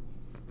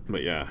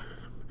 But yeah,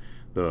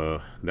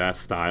 that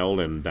style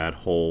and that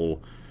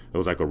whole, it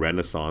was like a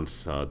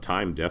renaissance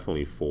time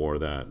definitely for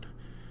that.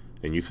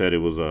 And you said it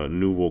was a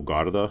Novo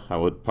Guarda. I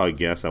would probably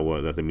guess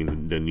that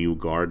means the new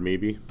guard,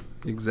 maybe.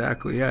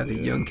 Exactly, yeah, the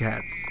young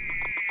cats.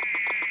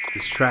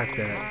 This track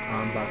that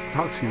I'm about to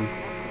talk to,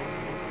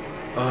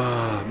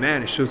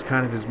 man, it shows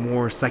kind of his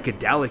more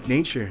psychedelic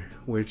nature,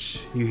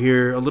 which you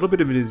hear a little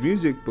bit of in his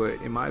music,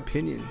 but in my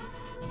opinion,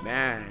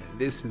 man,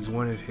 this is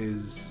one of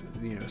his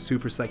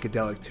super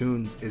psychedelic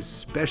tunes,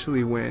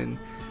 especially when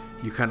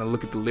you kind of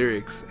look at the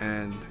lyrics,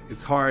 and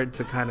it's hard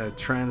to kind of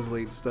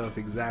translate stuff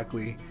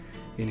exactly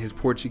in his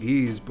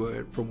Portuguese,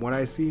 but from what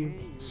I see,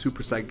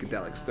 super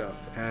psychedelic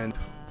stuff. And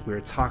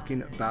we're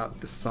talking about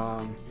the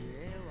song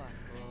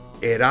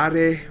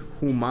Errare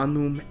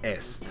Humanum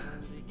Est.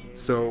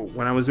 So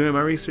when I was doing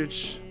my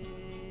research,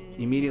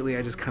 immediately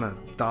I just kind of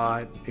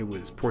thought it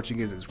was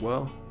Portuguese as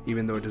well,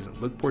 even though it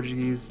doesn't look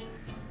Portuguese.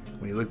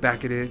 When you look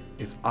back at it,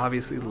 it's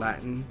obviously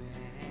Latin.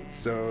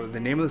 So the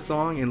name of the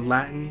song in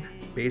Latin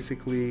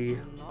basically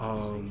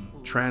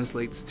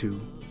translates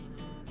to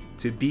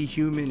be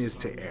human is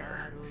to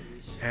err.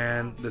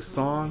 And the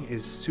song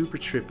is super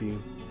trippy.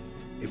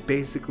 It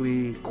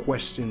basically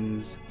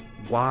questions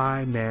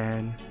why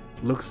man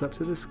looks up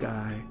to the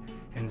sky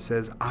and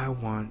says, I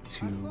want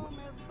to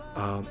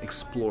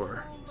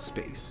explore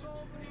space.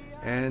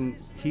 And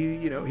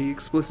he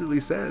explicitly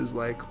says,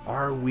 like,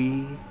 are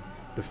we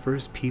the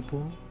first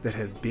people that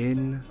have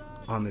been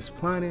on this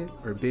planet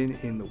or been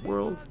in the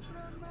world,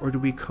 or do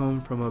we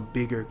come from a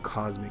bigger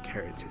cosmic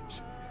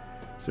heritage?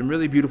 Some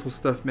really beautiful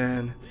stuff,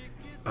 man.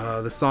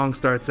 The song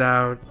starts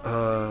out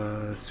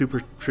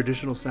super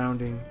traditional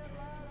sounding,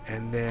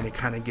 and then it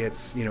kind of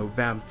gets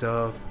vamped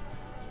up,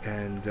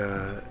 and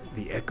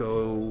the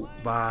echo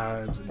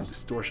vibes and the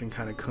distortion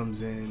kind of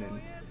comes in,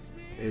 and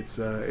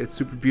it's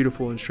super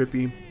beautiful and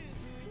trippy.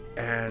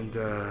 And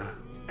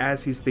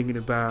as he's thinking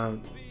about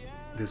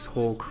this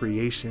whole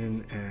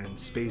creation and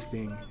space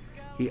thing,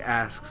 he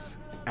asks,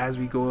 as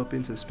we go up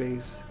into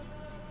space,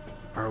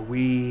 are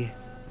we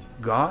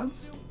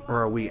gods or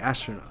are we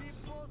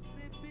astronauts?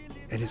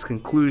 And his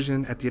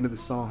conclusion at the end of the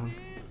song,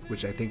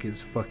 which I think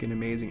is fucking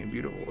amazing and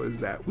beautiful, is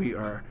that we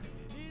are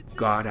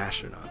god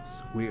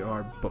astronauts. We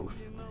are both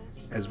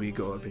as we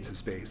go up into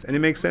space. And it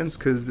makes sense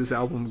because this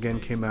album again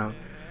came out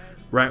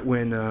right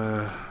when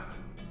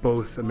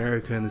both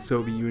America and the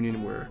Soviet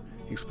Union were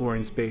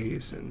exploring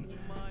space, and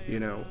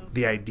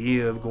the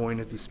idea of going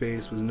into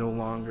space was no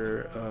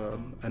longer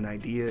an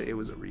idea, it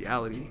was a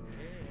reality.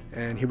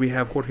 And here we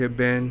have Jorge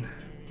Ben,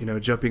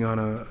 jumping on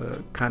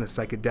a kind of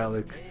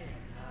psychedelic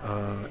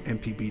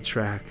MPB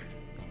track,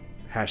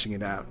 hashing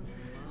it out.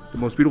 The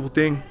most beautiful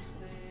thing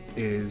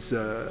is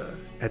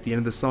at the end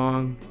of the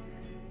song,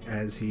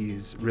 as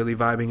he's really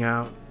vibing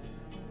out,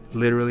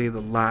 literally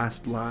the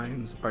last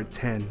lines are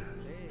 10,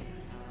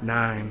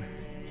 9,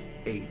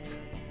 8,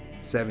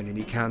 7, and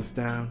he counts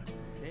down,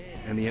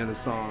 and the end of the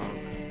song,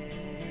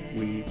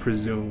 we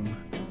presume,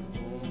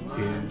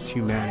 is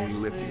humanity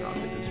lifting off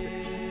into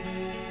space.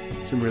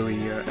 Some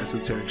really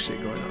esoteric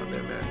shit going on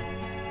there, man.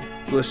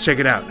 So let's check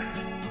it out.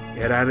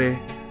 Errare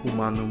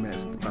Humanum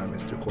Est by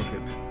Mr. Jorge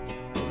Ben.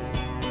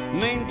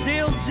 Nem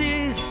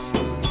deuses,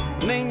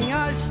 nem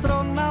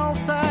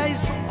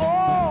astronautas,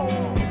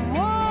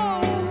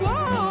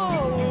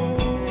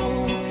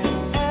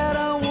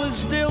 eram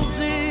os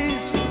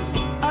deuses,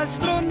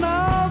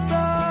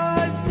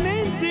 astronautas,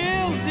 nem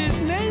deuses,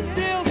 nem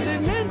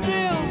deuses, nem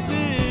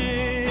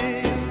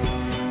deuses,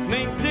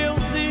 nem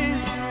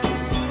deuses,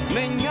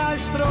 nem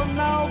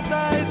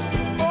astronautas,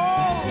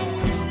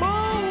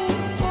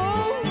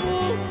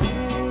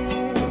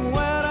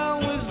 eram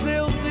os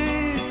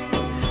deuses,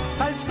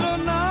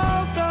 astronautas.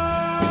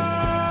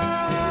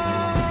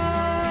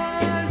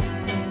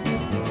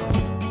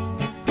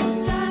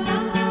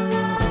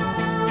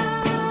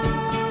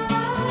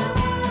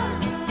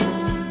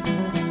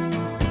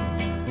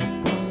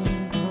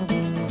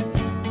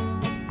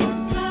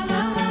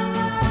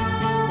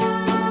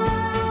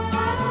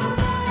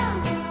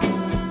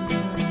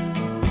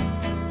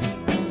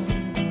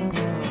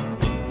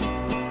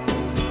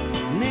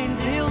 Nem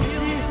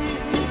deuses,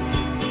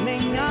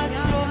 nem astronautas, eram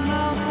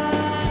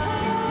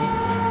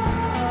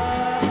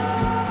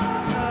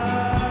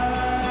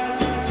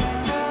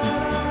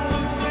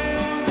os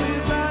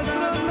deuses,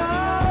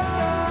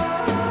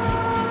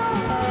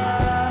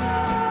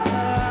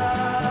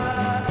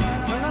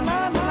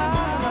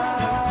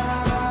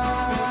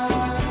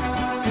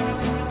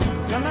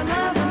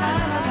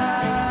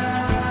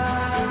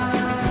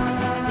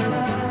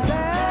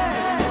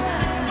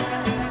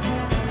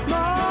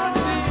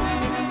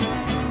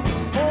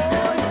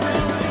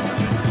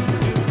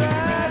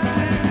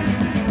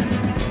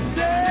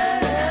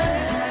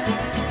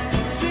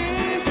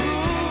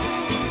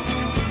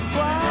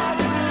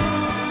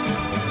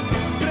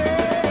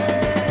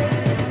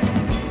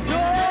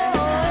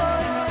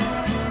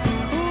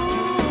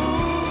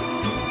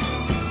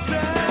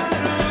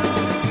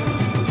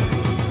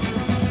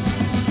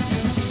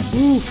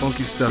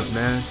 Funky stuff,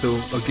 man. So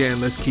again,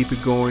 let's keep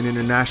it going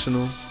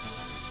international.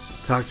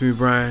 Talk to me,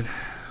 Brian.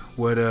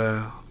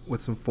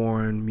 What's some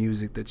foreign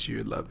music that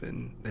you're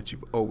loving, that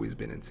you've always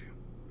been into?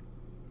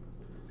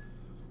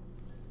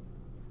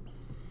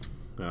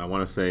 I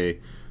want to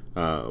say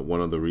one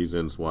of the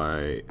reasons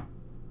why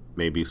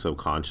maybe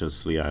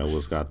subconsciously I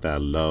always got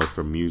that love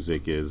for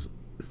music is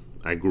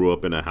I grew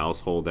up in a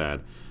household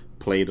that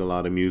played a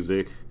lot of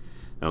music,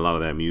 and a lot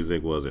of that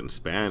music was in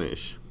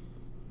Spanish.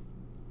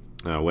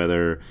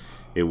 Whether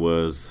it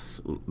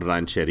was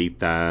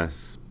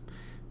rancheritas,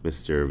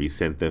 Mr.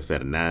 Vicente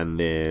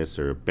Fernandez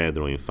or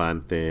Pedro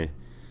Infante.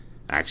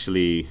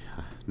 Actually,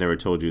 never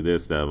told you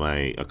this, that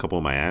a couple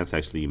of my aunts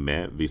actually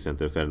met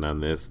Vicente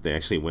Fernandez. They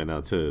actually went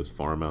out to his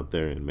farm out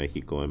there in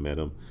Mexico and met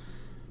him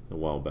a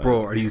while back.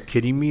 Bro, are you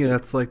kidding me?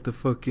 That's like the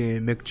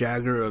fucking Mick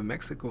Jagger of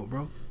Mexico,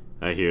 bro.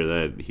 I hear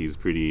that he's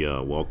pretty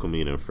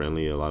welcoming and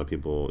friendly. A lot of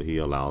people, he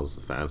allows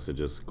fans to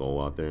just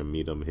go out there and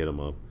meet him, hit him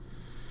up.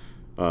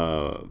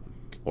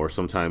 Or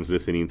sometimes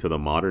listening to the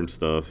modern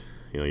stuff.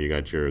 You know, you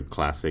got your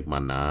classic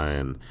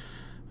Maná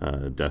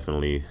and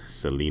definitely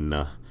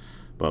Selena.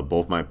 But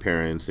both my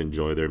parents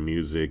enjoy their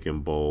music in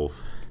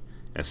both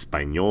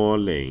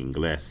Español and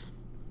Inglés.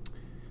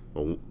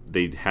 Well,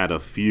 they had a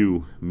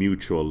few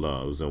mutual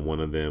loves, and one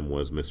of them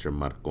was Mr.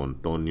 Marco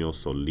Antonio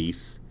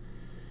Solís,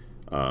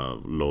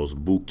 Los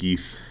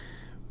Bukis.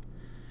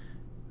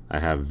 I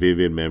have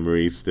vivid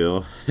memories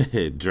still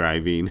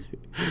driving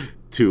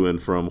to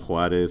and from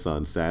Juarez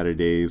on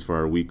Saturdays for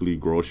our weekly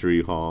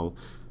grocery haul.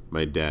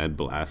 My dad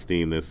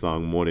blasting this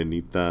song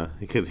Morenita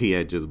because he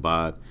had just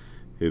bought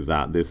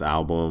this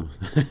album.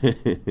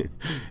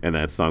 And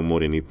that song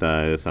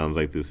Morenita, it sounds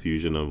like this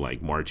fusion of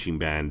like marching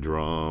band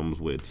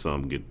drums with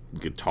some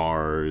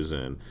guitars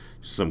and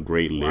some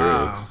great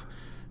lyrics.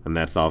 And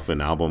that's off an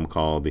album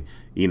called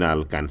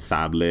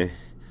Inalcanzable.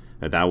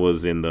 That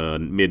was in the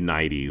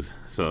mid-90s.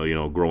 So, you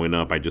know, growing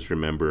up, I just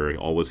remember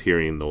always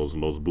hearing those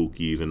Los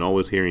Bukis and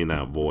always hearing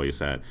that voice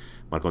at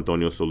Marco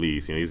Antonio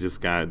Solís. You know, he's just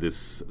got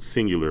this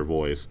singular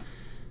voice.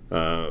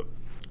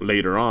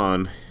 Later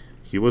on,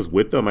 he was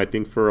with them, I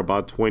think, for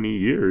about 20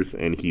 years,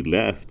 and he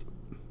left.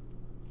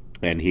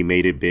 And he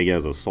made it big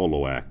as a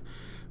solo act.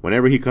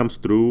 Whenever he comes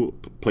through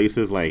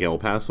places like El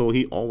Paso,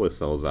 he always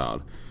sells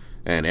out.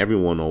 And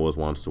everyone always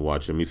wants to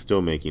watch him. He's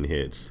still making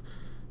hits.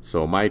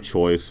 So my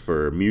choice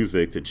for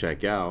music to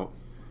check out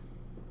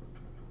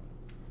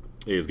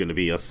is going to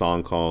be a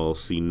song called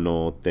Si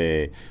No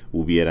Te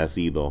Hubieras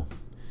Ido,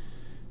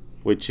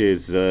 which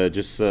is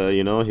just,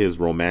 you know, his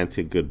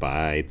romantic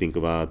goodbye. Think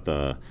about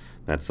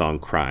that song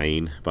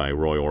Crying by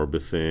Roy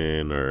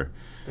Orbison, or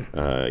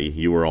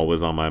You Were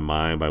Always on My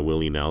Mind by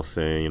Willie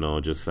Nelson, you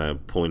know, just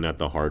pulling at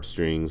the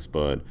heartstrings,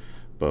 but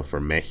for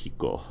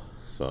Mexico.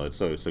 So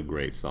it's a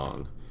great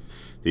song.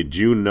 Did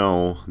you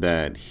know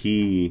that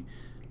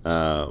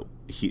so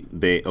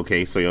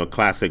you know,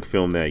 classic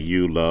film that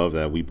you love,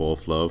 that we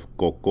both love,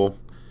 Coco.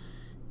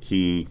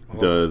 He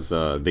does.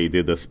 They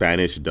did the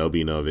Spanish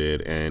dubbing of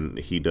it, and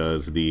he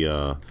does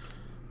the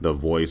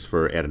voice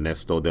for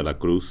Ernesto de la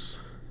Cruz,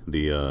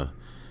 the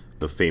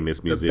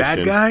famous musician, the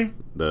bad guy,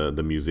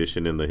 the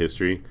musician in the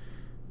history,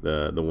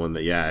 the one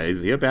that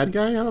is he a bad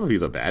guy? I don't know if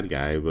he's a bad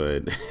guy,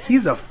 but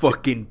he's a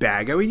fucking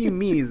bad guy. What do you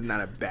mean he's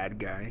not a bad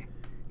guy?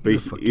 But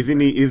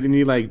isn't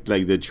he like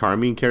the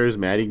charming,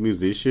 charismatic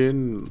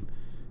musician?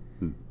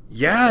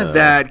 Yeah,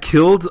 that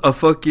killed a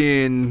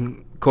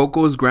fucking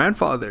Coco's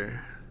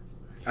grandfather.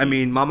 I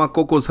mean, Mama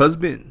Coco's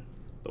husband.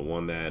 The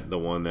one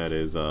that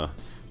is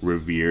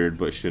revered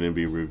but shouldn't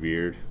be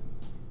revered.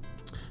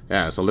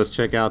 Yeah, so let's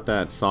check out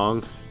that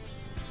song.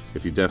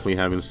 If you definitely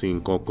haven't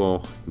seen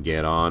Coco,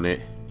 get on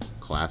it.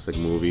 Classic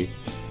movie.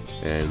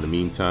 And in the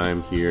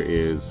meantime, here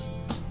is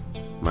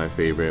my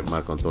favorite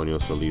Marco Antonio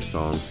Solís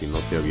song, Si No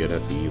Te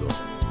Hubieras Ido.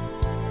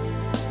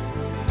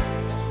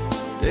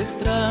 Te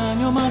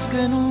extraño más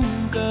que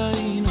nunca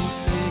y no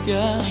sé qué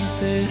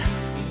hacer.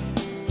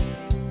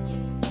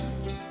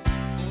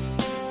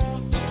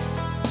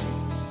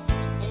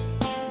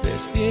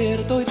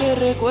 Despierto y te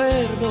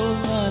recuerdo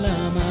al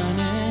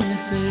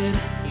amanecer.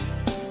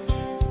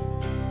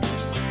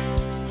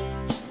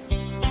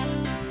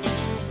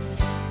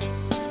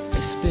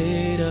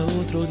 Espera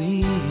otro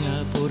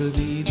día por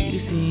vivir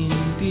sin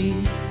ti.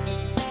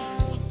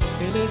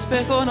 El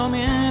espejo no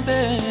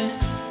miente.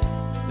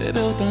 Te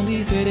veo tan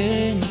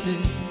diferente,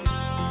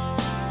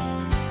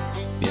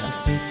 me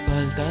haces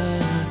falta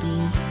tú.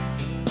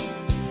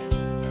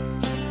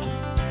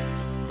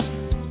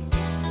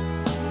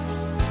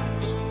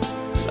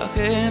 La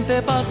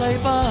gente pasa y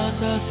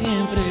pasa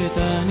siempre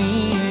tan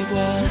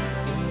igual.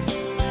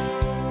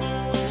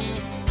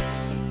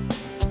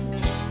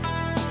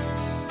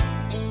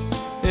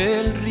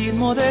 El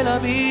ritmo de la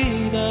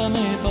vida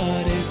me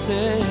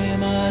parece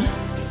mal.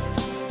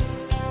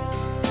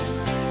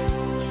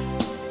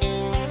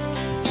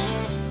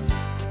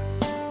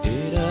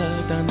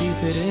 Tan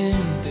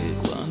diferente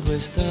cuando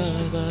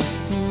estabas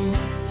tú.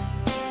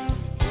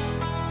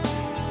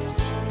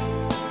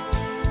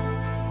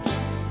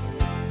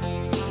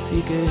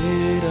 Sí que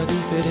era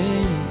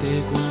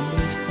diferente cuando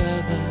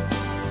estabas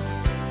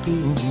tú.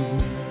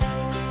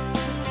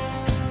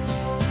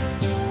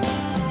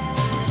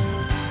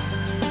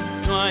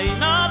 No hay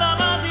nada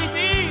más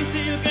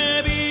difícil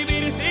que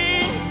vivir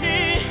sin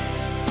ti.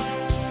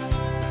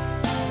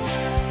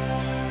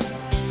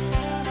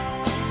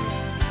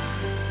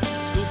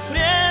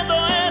 Sufriendo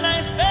en la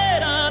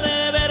espera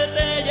de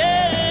verte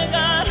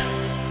llegar.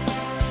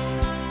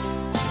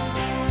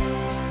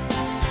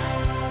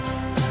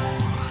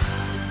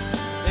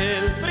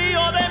 El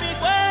frío de mi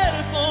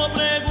cuerpo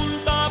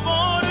pregunta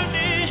por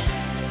ti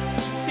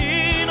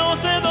y no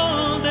sé dónde.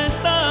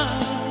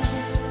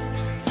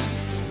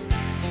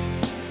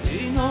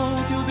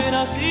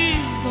 hubiera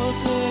sido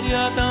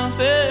sería tan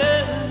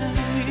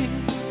feliz.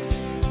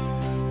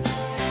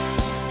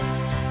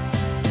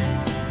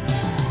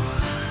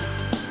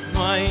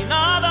 No hay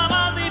nada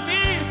más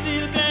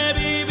difícil que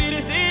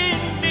vivir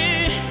sin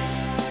ti.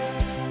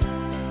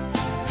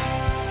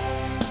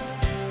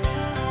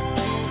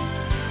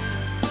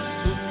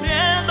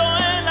 Sufriendo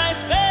en la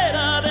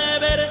espera de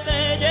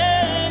verte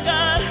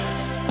llegar.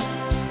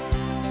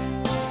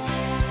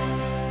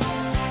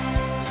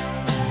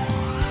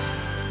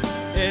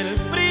 El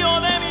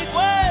frío de mi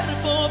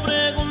cuerpo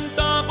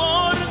pregunta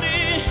por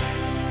ti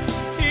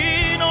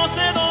y no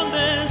sé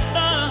dónde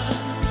estás.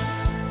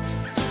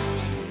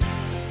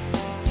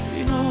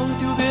 Si no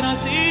te hubiera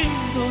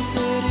sido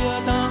sería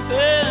tan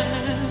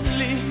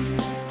feliz.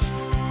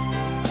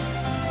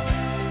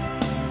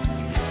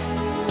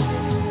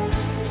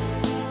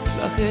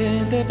 La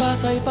gente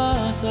pasa y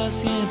pasa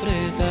siempre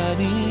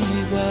tan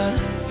igual.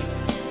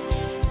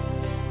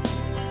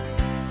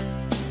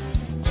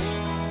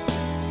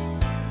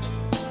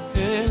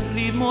 El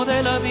ritmo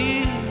de la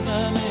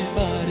vida me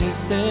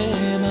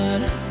parece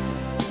mal.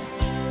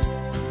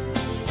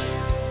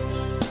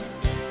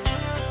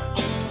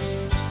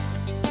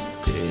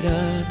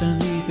 Era tan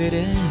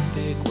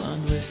diferente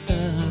cuando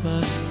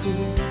estabas tú.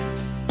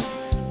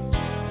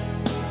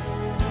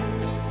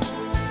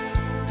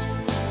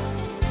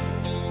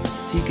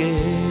 Sí que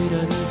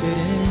era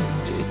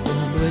diferente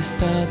cuando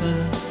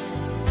estabas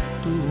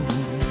tú.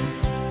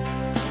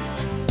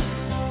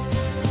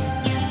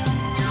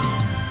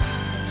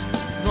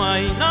 No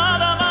hay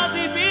nada más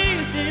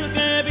difícil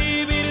que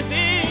vivir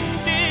sin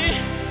ti.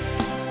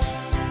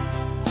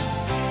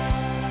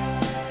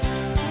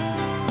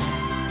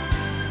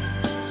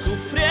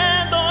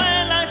 Sufriendo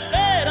en la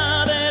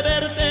espera de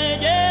verte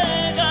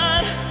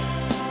llegar.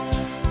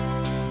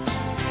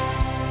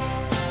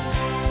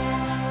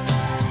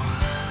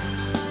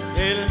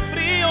 El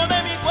frío de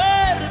mi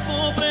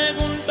cuerpo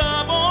pregunta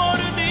por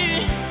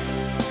ti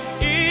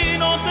y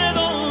no sé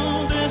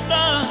dónde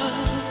estás.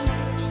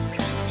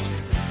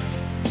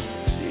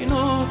 Si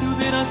no te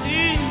hubiera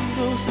sido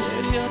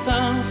sería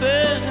tan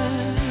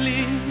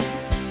feliz.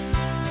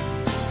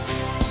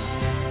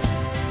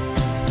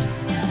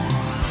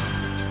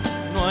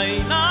 No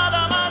hay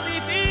nada más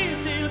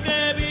difícil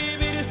que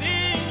vivir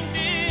sin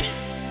ti.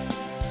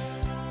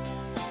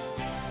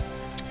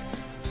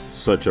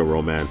 Such a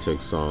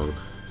romantic song.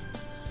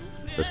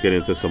 Let's get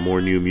into some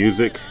more new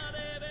music.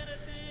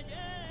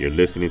 You're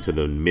listening to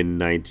the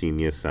Mid-19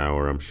 Yes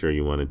Hour. I'm sure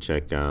you want to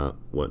check out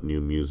what new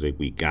music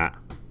we got.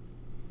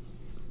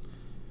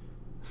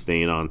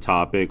 Staying on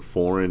topic,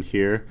 foreign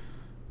here.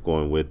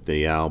 Going with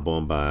the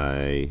album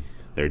by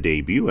their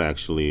debut,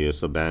 actually.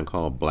 It's a band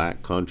called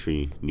Black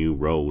Country New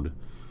Road.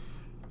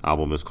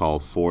 Album is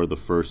called For the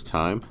First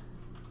Time.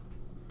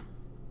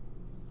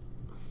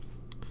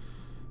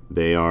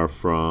 They are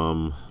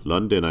from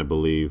London, I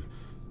believe.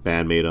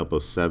 Band made up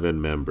of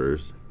 7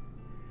 members.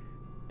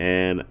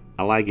 And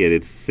I like it.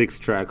 It's 6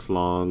 tracks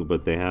long,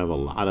 but they have a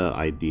lot of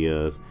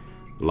ideas.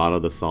 A lot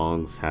of the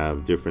songs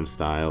have different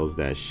styles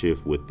that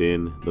shift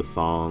within the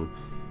song.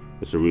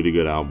 It's a really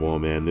good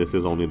album, and this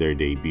is only their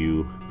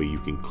debut, but you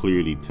can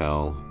clearly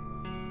tell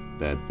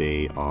that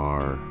they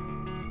are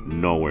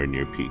nowhere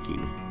near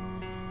peaking.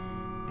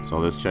 So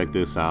let's check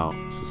this out.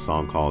 It's a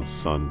song called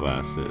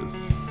Sunglasses,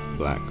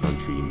 Black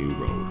Country New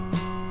Road.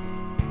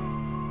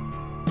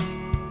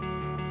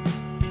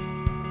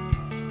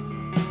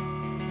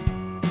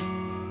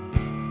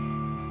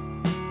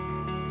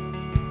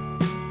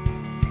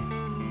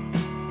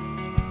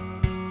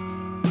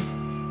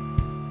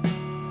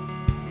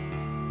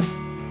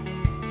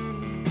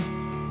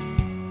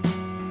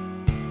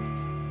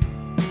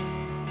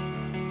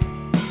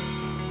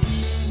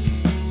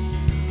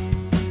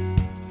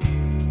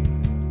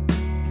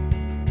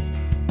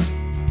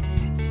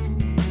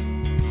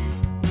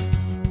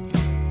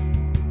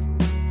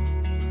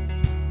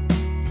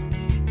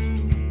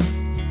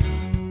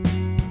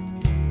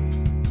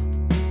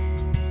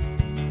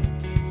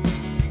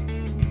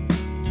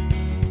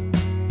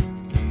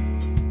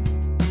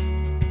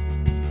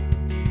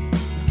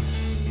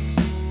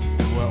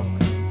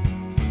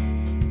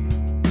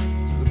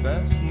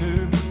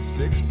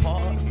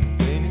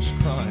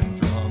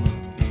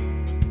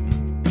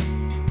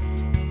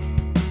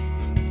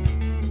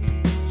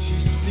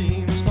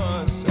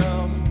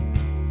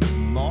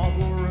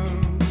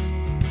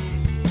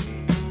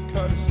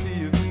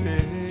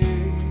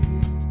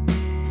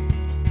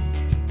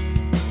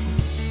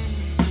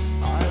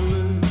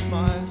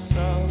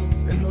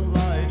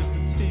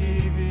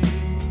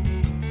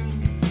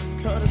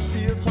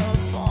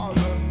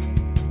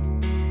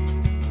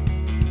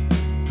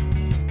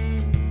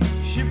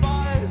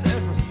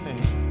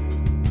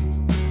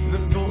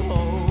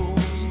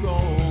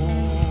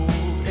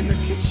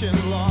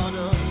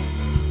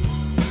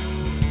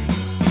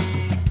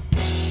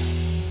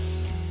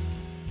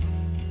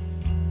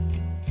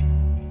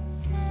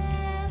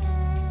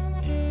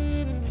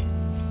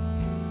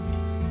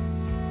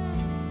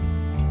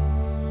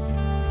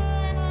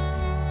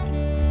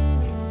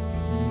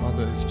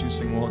 is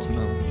juicing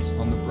watermelons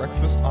on the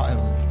breakfast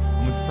island,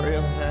 and with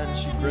frail hands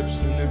she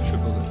grips the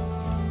Nutribullet,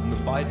 and the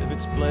bite of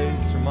its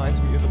blades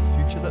reminds me of a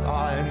future that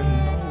I am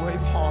in no way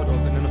part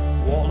of, and in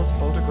a wall of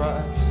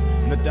photographs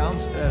in the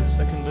downstairs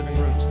second living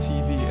room's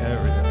TV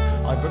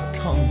area I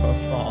become her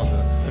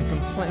father and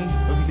complain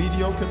of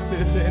mediocre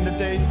theater in the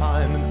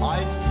daytime and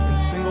ice and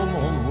single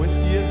malt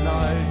whiskey at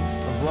night,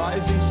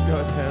 rising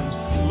skirt hems,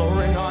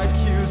 lowering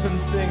IQs,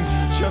 and things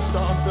just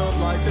aren't built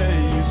like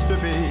they used to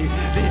be.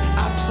 The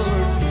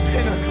absolute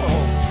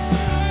pinnacle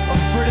of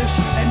British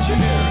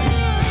engineering.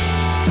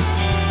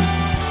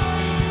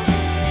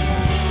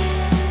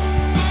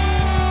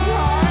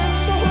 I'm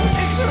so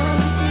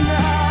ignorant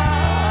now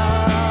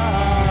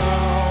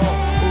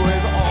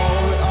with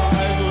all that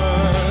I've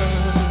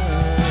learned.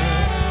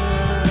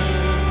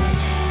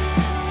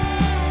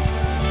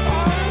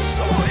 I'm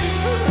so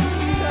ignorant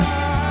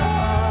now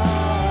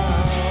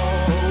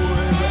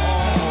with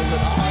all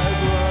that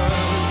I've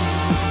learned.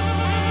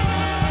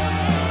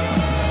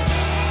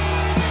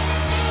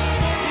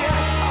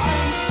 Yes,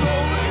 I'm so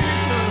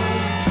ignorant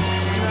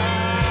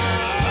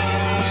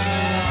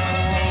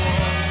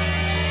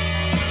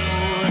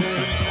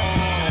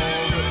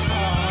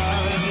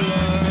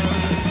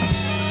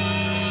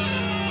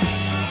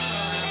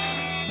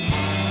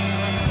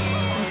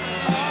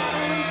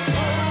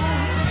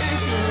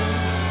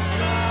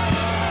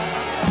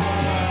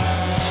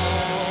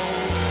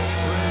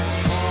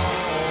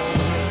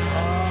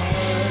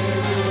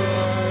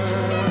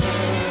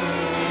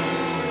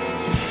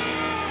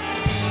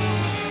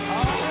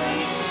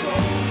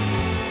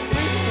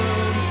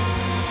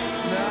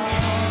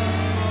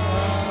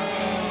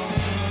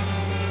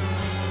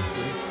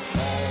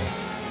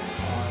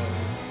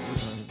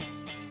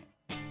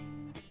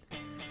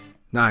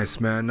Nice,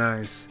 man,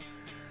 nice.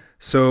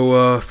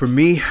 So for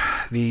me,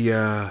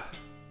 the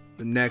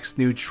next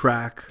new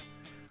track,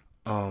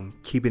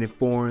 keeping it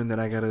foreign, that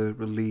I gotta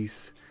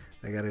release,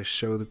 I gotta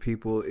show the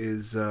people,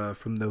 is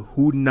from the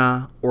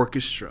Huna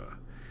Orchestra.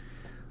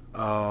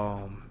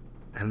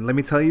 And let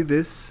me tell you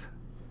this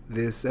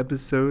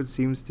episode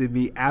seems to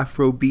be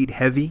Afrobeat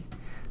heavy,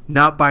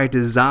 not by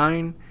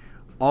design.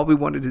 All we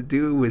wanted to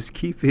do was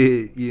keep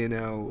it,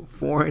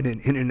 foreign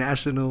and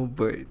international,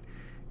 but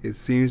it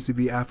seems to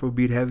be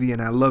Afrobeat heavy,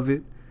 and I love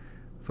it.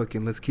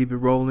 Fucking let's keep it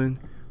rolling.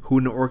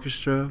 Huna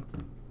Orchestra.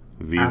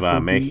 Viva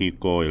Afrobeat.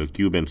 México, el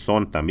Cuban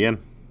son también.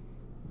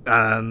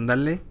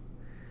 Ándale.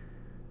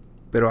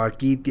 Pero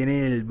aquí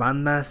tiene el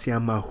banda, se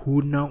llama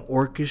Huna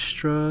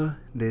Orchestra,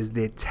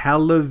 desde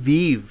Tel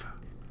Aviv.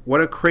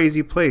 What a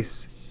crazy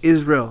place.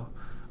 Israel.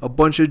 A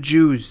bunch of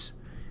Jews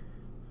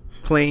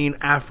playing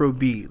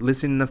Afrobeat,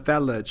 listening to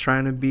fella,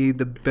 trying to be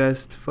the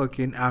best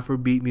fucking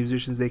Afrobeat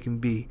musicians they can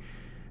be.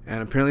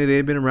 And apparently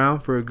they've been around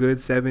for a good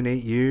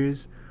 7-8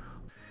 years.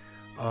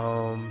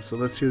 So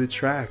let's hear the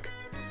track.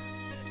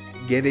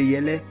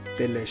 Gedeyele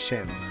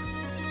Teleshem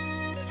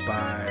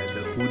by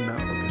the Huna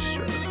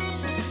Orchestra.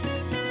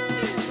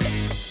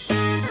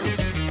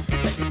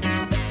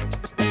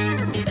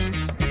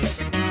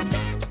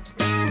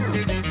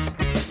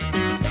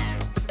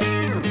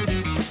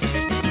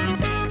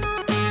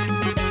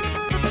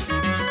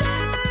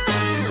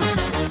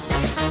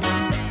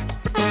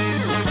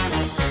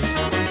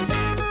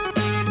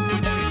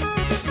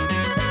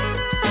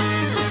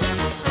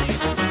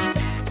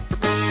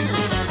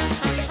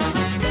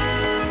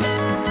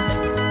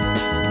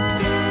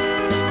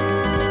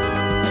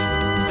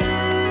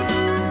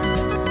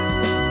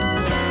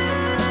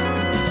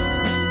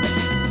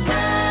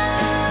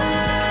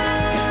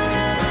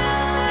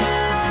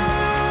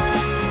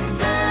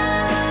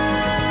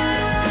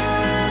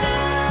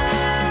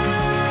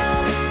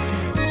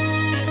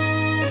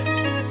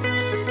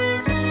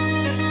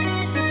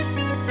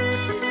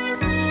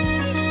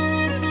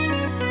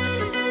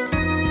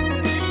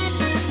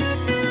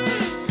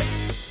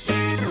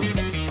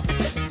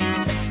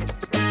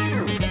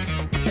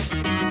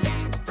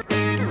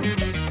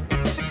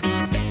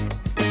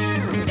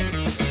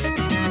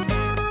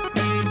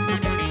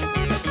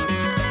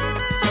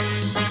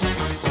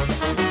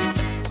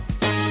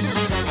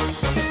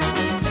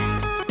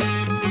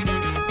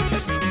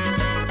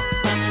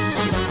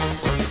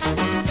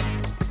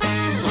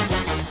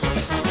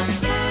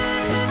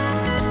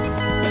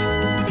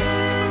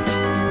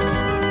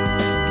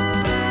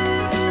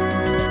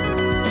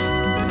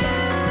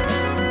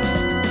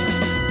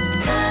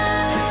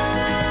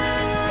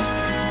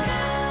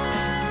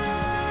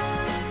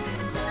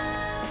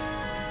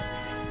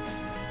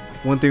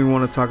 One thing we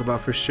want to talk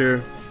about for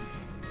sure,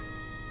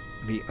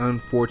 the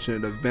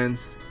unfortunate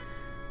events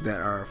that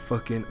our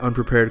fucking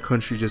unprepared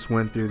country just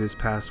went through this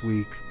past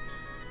week.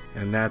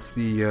 And that's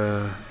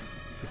the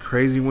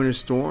crazy winter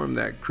storm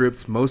that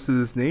gripped most of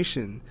this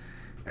nation.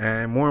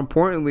 And more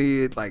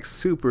importantly, it like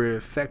super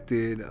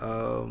affected,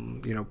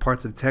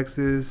 parts of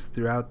Texas,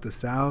 throughout the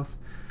South.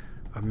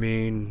 I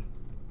mean,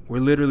 we're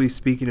literally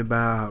speaking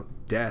about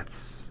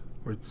deaths.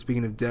 We're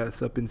speaking of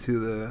deaths up into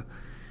the,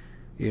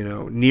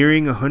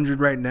 nearing 100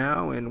 right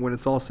now. And when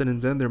it's all said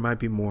and done, there might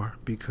be more,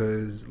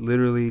 because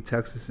literally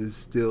Texas is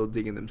still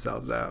digging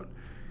themselves out.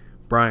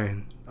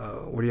 Brian,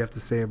 what do you have to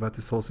say about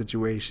this whole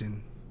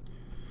situation?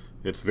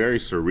 It's very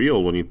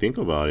surreal when you think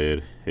about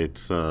it.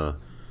 It's going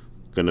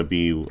to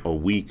be a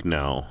week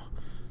now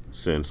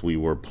since we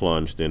were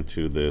plunged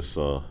into this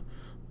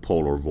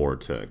polar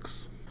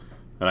vortex.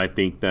 And I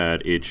think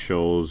that it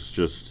shows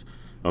just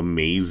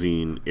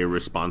amazing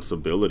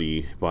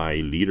irresponsibility by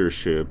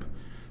leadership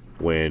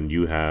when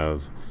you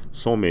have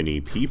so many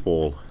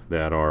people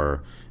that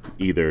are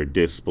either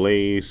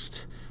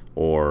displaced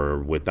or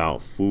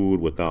without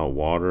food, without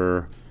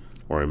water,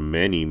 or in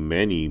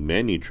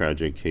many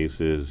tragic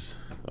cases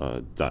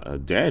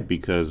dead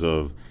because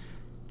of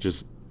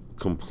just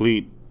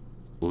complete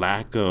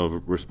lack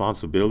of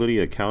responsibility,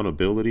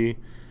 accountability.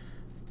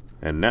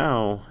 And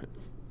now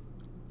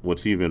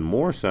what's even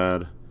more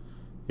sad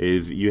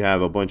is you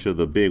have a bunch of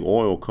the big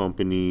oil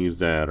companies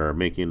that are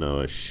making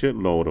a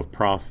shitload of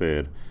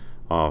profit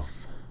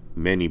off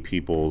many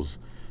people's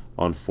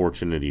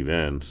unfortunate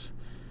events.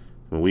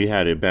 When we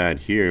had it bad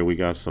here, we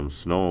got some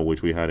snow,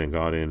 which we hadn't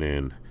gotten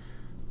in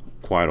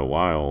quite a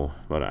while,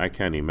 but I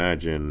can't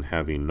imagine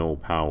having no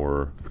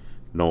power,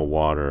 no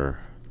water,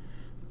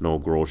 no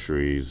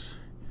groceries.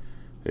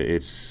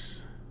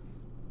 It's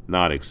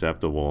not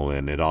acceptable,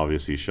 and it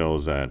obviously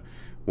shows that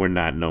we're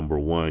not number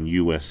one.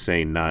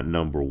 USA not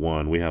number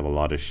one. We have a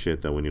lot of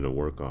shit that we need to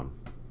work on.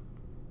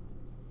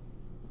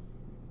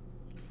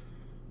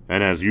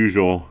 And as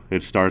usual,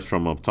 it starts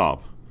from up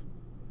top.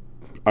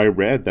 I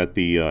read that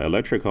the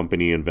electric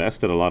company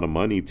invested a lot of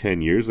money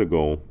 10 years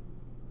ago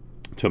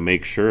to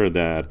make sure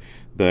that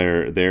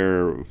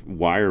their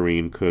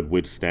wiring could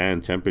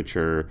withstand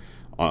temperature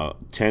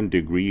 10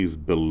 degrees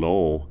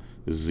below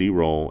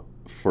zero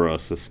for a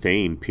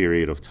sustained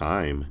period of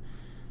time.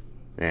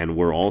 And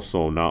we're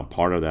also not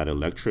part of that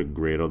electric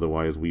grid.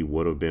 Otherwise, we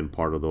would have been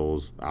part of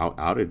those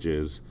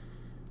outages.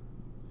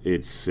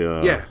 It's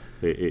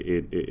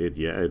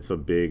it's a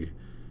big.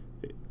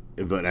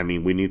 But I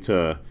mean, we need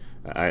to.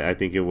 I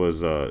think it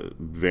was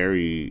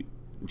very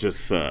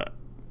just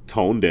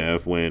tone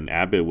deaf when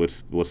Abbott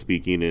was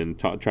speaking and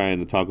trying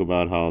to talk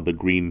about how the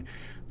Green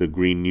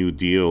New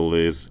Deal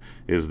is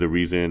the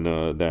reason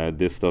that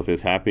this stuff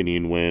is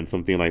happening, when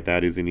something like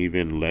that isn't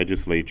even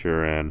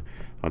legislature. And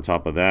on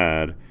top of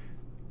that,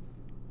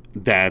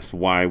 that's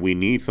why we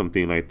need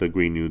something like the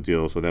Green New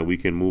Deal, so that we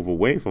can move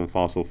away from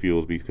fossil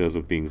fuels because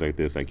of things like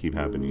this that keep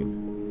happening.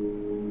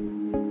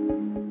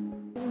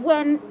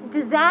 When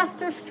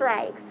disaster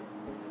strikes,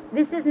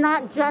 this is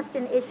not just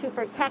an issue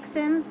for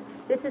Texans,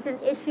 this is an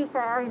issue for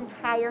our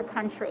entire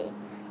country.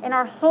 And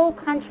our whole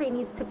country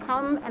needs to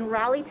come and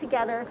rally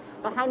together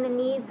behind the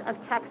needs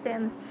of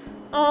Texans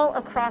all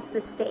across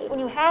the state. When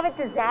you have a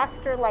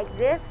disaster like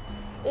this,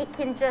 it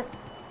can just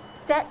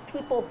set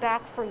people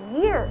back for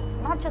years,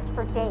 not just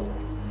for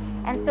days.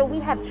 And so we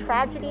have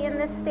tragedy in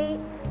this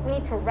state. We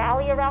need to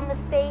rally around the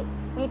state.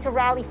 We need to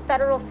rally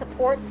federal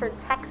support for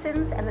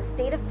Texans and the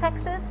state of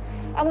Texas.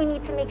 And we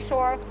need to make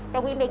sure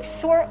that we make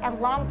short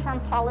and long-term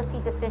policy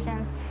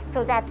decisions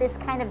so that this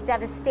kind of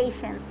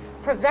devastation,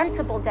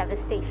 preventable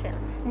devastation,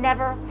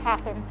 never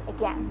happens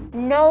again.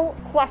 No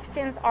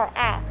questions are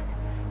asked.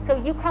 So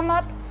you come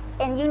up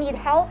and you need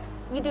help,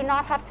 you do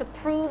not have to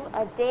prove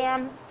a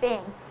damn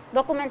thing.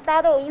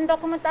 Documentado o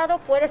indocumentado,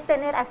 puedes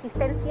tener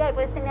asistencia y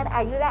puedes tener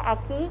ayuda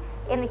aquí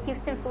in the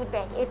Houston Food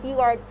Bank. If you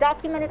are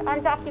documented,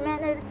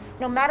 undocumented,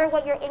 no matter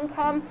what your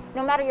income,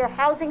 no matter your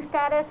housing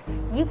status,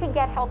 you can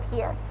get help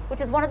here,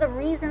 which is one of the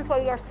reasons why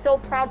we are so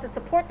proud to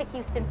support the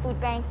Houston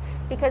Food Bank,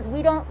 because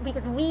we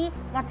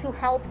want to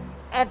help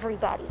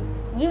everybody.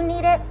 You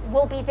need it,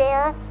 we'll be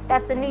there.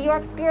 That's the New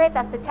York spirit,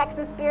 that's the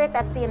Texan spirit,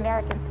 that's the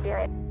American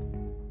spirit.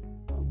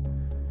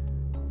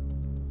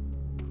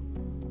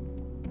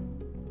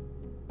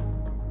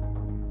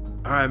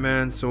 All right,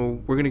 man. So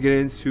we're going to get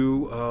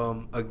into,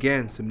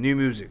 again, some new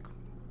music.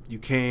 You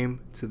came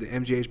to the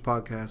MGH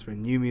podcast for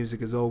new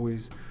music as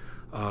always.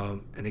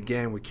 And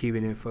again, we're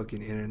keeping it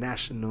fucking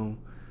international.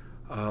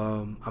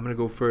 I'm going to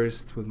go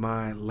first with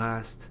my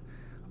last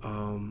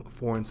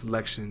foreign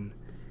selection.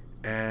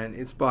 And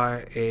it's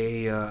by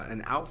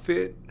an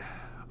outfit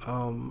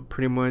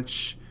pretty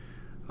much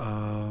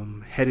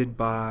headed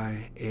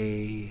by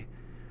a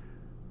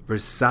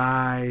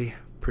Versailles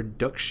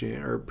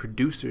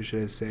producer,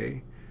 should I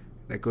say,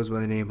 that goes by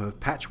the name of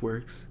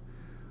Patchworks.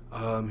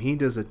 He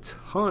does a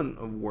ton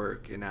of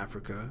work in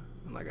Africa.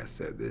 Like I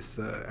said, this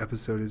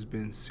episode has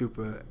been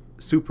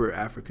super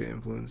Africa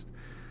influenced.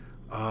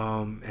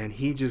 And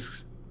he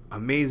just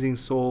amazing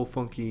soul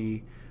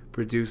funky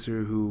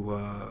producer who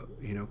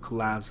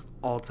collabs with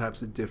all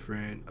types of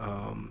different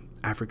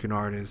African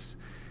artists.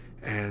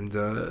 And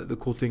the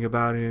cool thing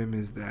about him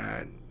is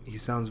that he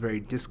sounds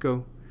very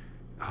disco,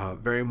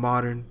 very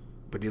modern,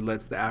 but he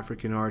lets the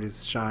African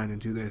artists shine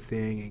and do their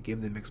thing and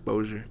give them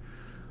exposure.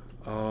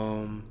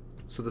 So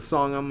the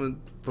song I'm gonna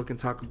fucking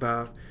talk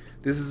about,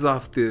 this is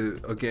off the,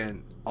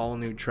 again, all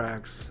new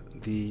tracks.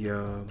 The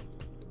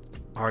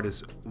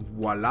artist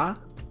Voila,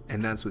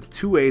 and that's with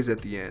 2 A's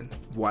at the end.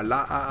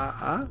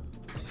 Voila,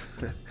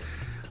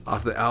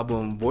 off the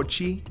album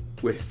Voci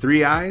with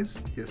 3 I's.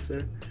 Yes,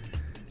 sir.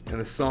 and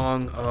the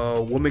song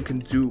Woman Can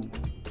Do,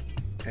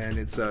 and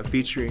it's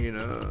featuring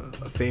a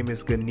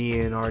famous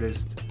Ghanaian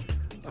artist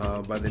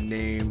by the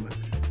name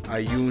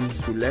Ayun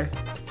Sule.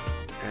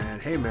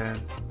 And hey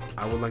man,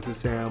 I would like to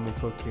say I'm a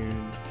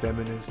fucking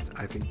feminist.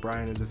 I think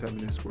Brian is a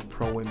feminist. We're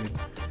pro-women.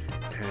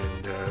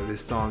 And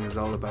this song is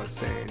all about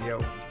saying,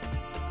 yo,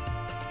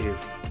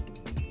 if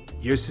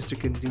your sister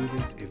can do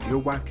this, if your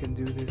wife can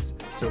do this,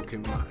 so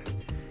can mine.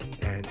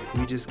 And if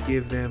we just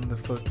give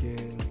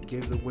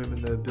the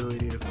women the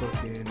ability to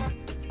fucking,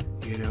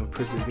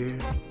 persevere,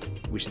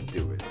 we should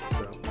do it.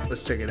 So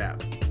let's check it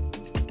out.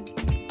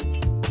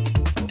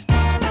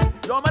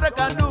 Your mother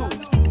can do,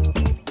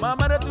 my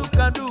mother too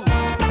can do,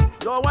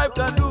 your wife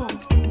can do,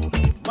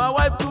 my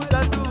wife too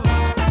can do,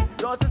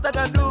 your sister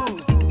can do,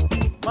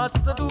 my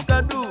sister too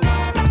can do.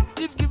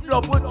 If give the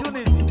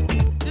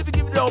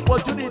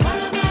opportunity,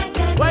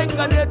 why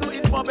can they do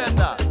it more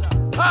better?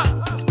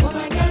 Ha!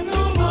 Woman can do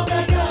more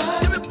better.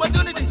 Give it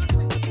opportunity.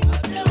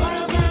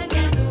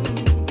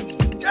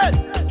 Yes.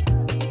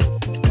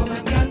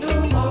 Woman can do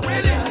more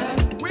better.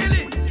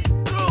 Really,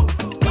 true.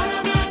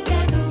 Woman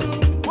can do.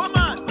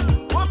 Woman.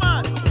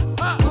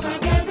 Ha! Woman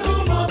can do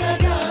more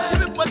better.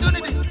 Give it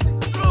opportunity.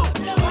 True.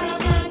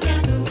 Woman can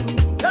do.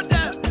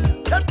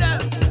 Help them.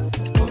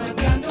 Woman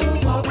can do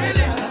more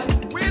better.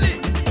 Really,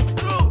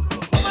 true.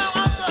 Woman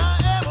wants to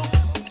able.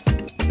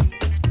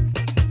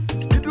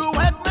 You do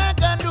what man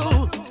can do.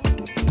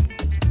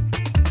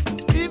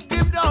 If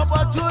give the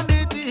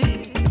opportunity,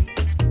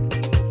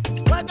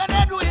 why can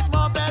they do it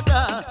more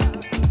better?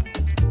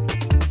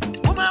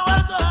 Woman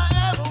wants to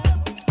able.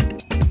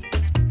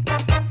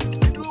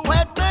 You do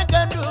what man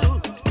can do.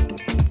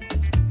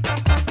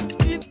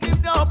 If give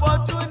the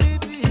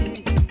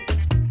opportunity,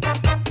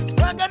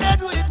 why can they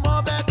do it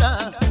more better?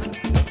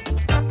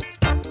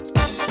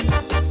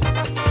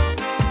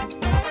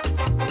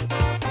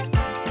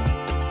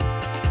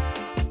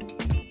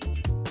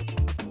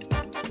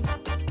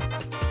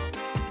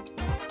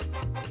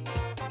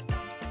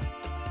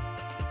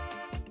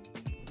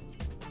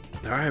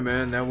 Alright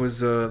man, that was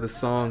the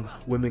song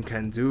Women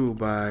Can Do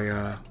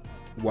by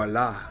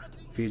Voila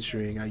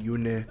featuring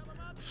Ayune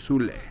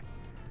Sule.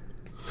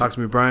 Talk to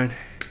me, Brian.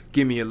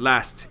 Give me your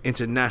last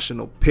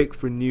international pick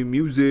for new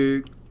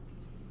music.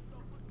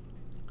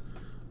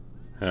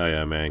 Hell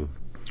yeah, man.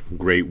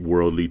 Great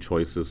worldly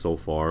choices so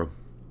far. I'm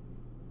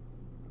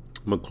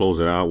going to close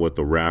it out with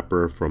a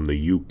rapper from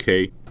the UK.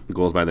 It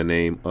goes by the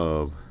name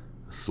of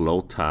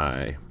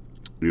Slowthai.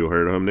 You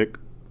heard of him, Nick?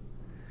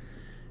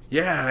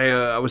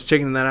 Yeah, I was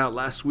checking that out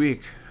last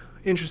week.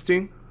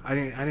 Interesting. I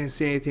didn't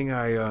see anything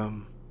I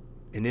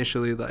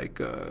initially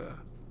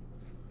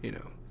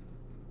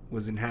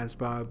was enhanced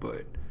by,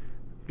 but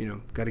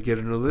got to give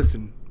it a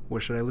listen.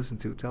 What should I listen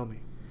to? Tell me.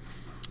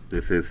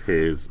 This is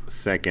his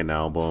second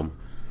album.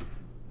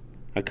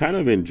 I kind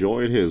of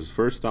enjoyed his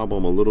first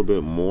album a little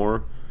bit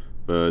more,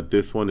 but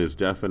this one is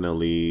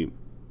definitely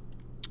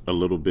a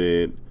little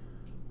bit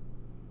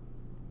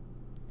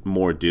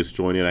more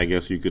disjointed, I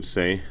guess you could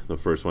say. The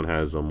first one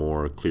has a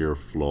more clear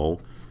flow,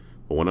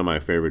 but one of my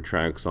favorite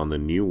tracks on the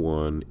new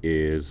one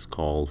is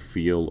called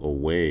Feel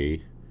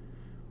Away.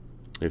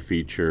 It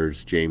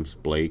features James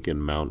Blake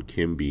and Mount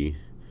Kimby.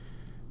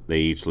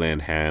 They each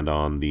lend hand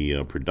on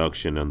the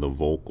production and the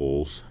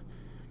vocals,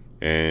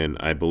 and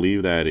I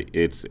believe that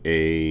it's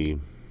a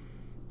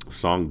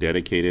song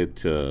dedicated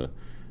to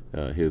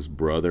his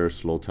brother,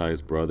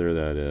 Slowthai's brother,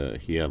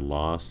 that he had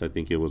lost. I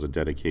think it was a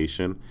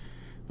dedication.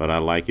 But I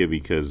like it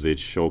because it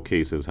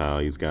showcases how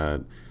he's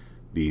got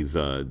these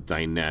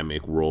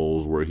dynamic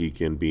roles where he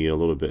can be a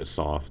little bit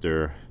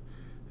softer.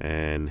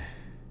 And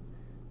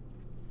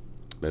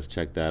let's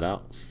check that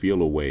out.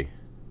 Feel Away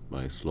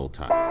by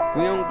Slowthai.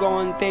 We don't go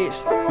on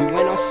dates, we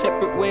went our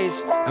separate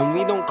ways, and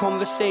we don't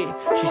conversate.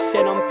 She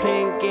said I'm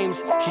playing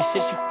games, she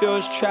said she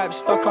feels trapped,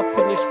 stuck up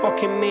in this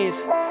fucking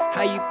maze.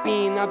 How you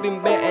been? I've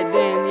been better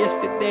than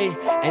yesterday,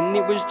 and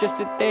it was just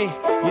a day.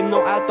 You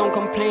know I don't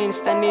complain,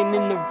 standing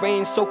in the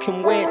rain,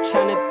 soaking wet,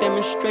 trying to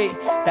demonstrate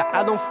that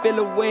I don't feel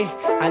away.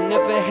 I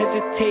never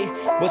hesitate.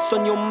 What's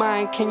on your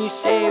mind? Can you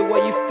say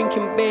what you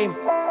thinking, babe?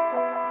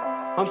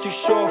 I'm too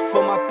short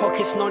for my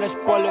pockets, no, that's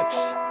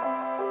bollocks.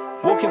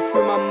 Walking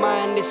through my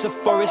mind, it's a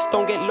forest,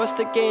 don't get lost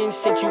again.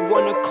 Said you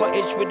want a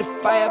cottage with a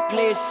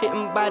fireplace,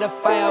 sitting by the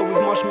fire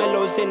with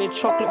marshmallows in a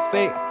chocolate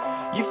fake.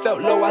 You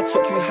felt low, I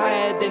took you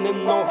higher than a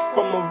note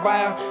from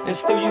Mariah, and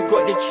still you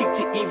got the cheek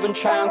to even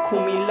try and call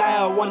me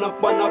liar. One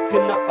up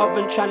in the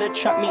oven, trying to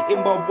trap me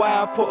in by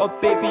wire. Put a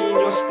baby in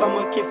your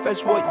stomach if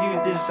that's what you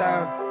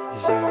desire.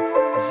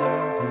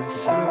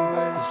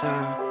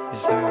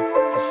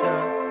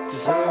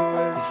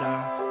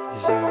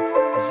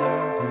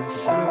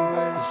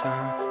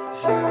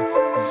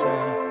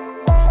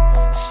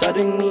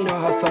 Suddenly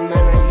not half a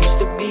man I used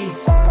to be,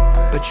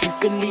 but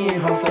truthfully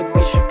ain't half a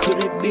bitch you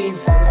could have been.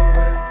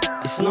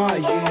 It's not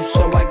you,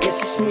 so I guess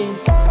it's me.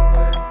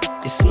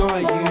 It's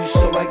not you,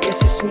 so I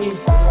guess it's me.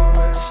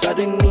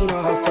 Suddenly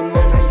not half a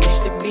man I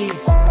used to be,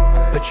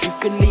 but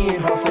truthfully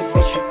ain't half a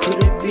bitch you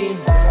could have been.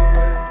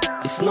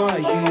 It's not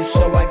you,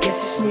 so I guess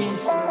it's me.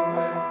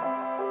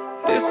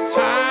 This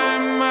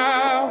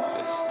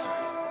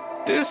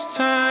This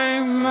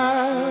time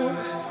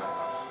out.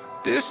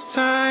 This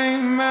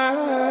time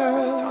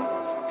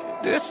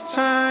out. This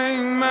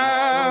time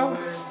out.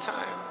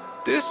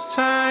 This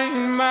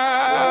time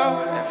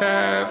I'll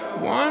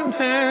have one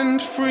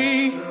hand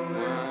free.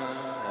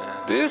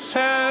 This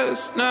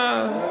has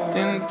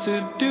nothing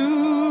to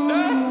do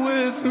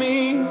with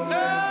me.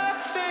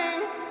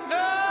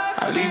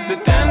 I leave the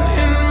dent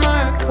in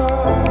my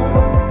car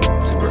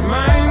to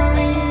remind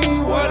me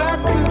what I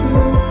could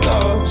have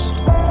lost.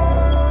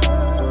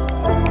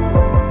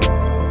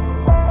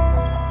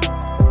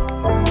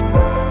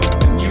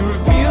 And you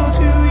revealed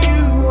who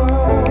you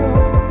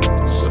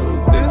are, so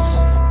this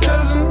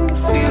doesn't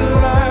feel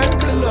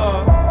like a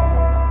lot.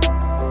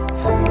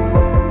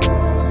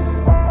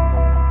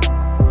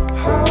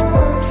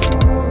 Hard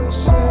for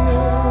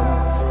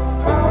self,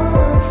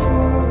 hard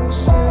for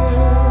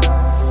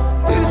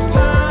self. This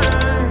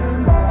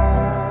time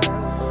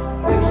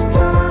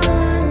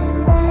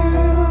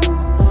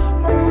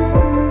we'll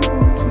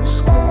build to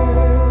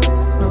scale,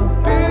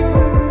 not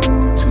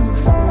build to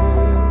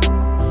fall.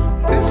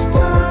 This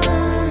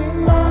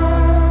time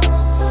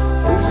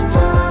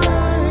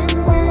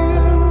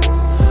we'll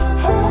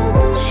hold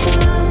the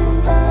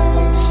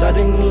champagne.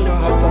 Suddenly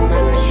not half a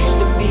man I used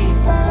to be,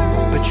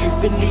 but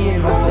truthfully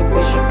ain't half a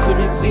bitch you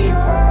couldn't be.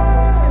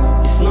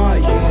 It's not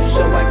you,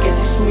 so I guess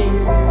it's me.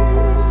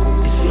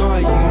 It's not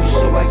you,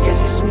 so I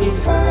guess it's me.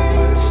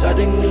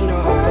 Suddenly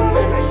not half a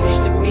man I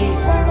used to be,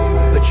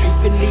 but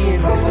truthfully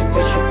ain't half a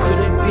bitch you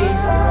couldn't be.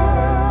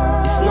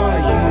 It's not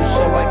you,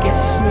 so I guess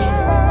it's me.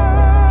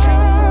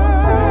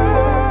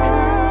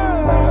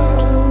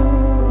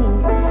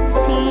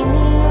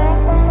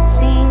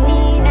 See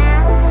me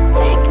now,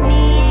 take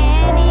me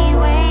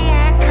anyway. I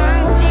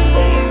come to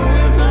you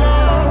with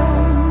love.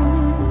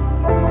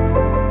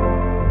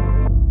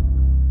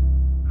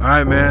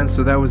 Alright, man,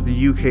 so that was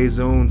the UK's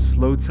own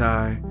Slow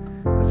Tie.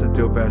 That's a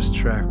dope ass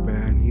track,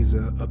 man. He's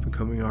a up and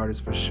coming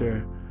artist for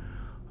sure.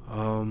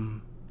 I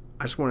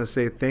just want to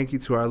say thank you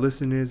to our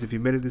listeners. If you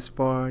made it this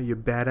far, you're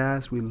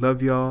badass. We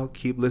love y'all.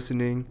 Keep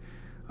listening.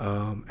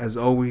 As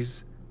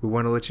always, we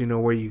want to let you know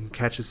where you can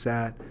catch us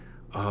at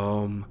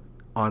on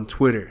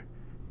Twitter.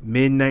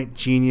 Midnight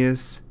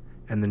Genius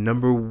and the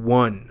number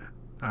 1.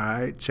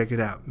 Alright, check it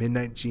out.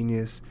 Midnight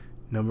Genius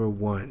number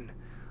 1.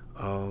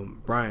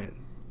 Brian,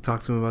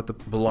 talk to me about the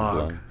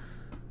blog.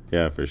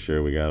 Yeah, for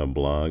sure. We got a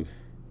blog.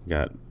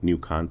 Got new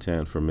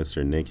content from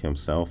Mr. Nick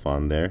himself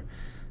on there,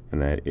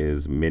 and that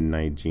is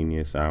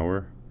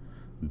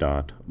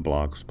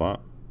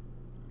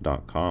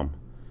midnightgeniushour.blogspot.com.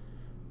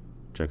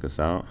 Check us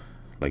out.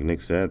 Like Nick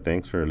said,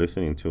 thanks for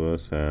listening to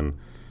us, and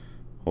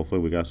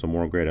hopefully we got some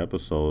more great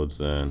episodes.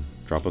 And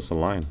drop us a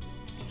line.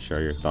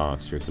 Share your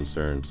thoughts, your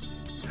concerns.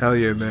 Hell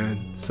yeah,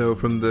 man. So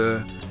from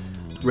the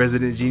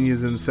resident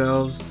genius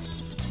themselves,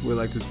 we'd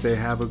like to say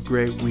have a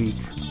great week.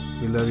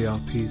 We love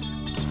y'all. Peace.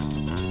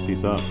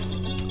 Peace out.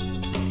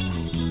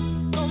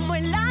 Como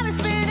el ave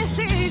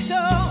preciso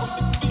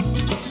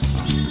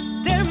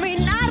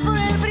terminar por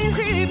el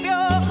principio.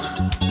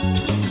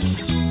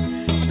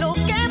 Lo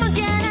que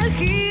mantiene el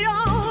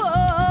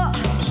giro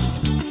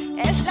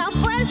es la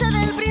fuerza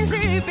del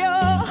principio.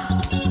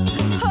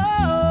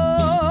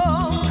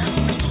 Oh,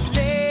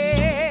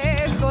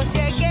 lejos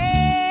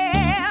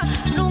llegué,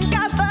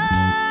 nunca abandonaré.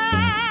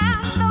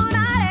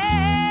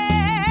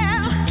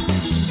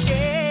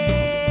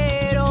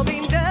 Quiero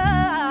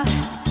brindar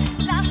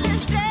las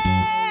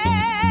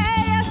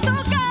estrellas,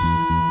 tocar,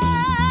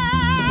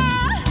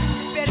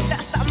 despierta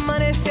hasta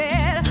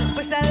amanecer,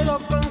 pues algo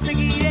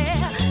conseguiré.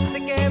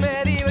 Sé que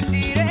me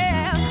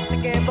divertiré,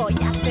 sé que voy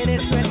a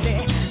tener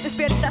suerte.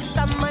 Despierta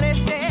hasta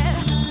amanecer,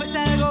 pues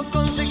algo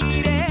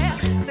conseguiré.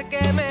 Sé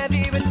que me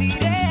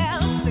divertiré,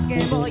 sé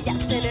que voy a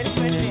tener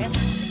suerte.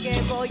 Sé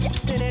que voy a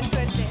tener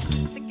suerte,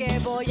 sé que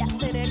voy a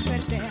tener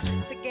suerte.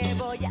 Sé que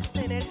voy a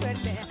tener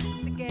suerte,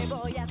 sé que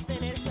voy a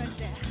tener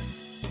suerte.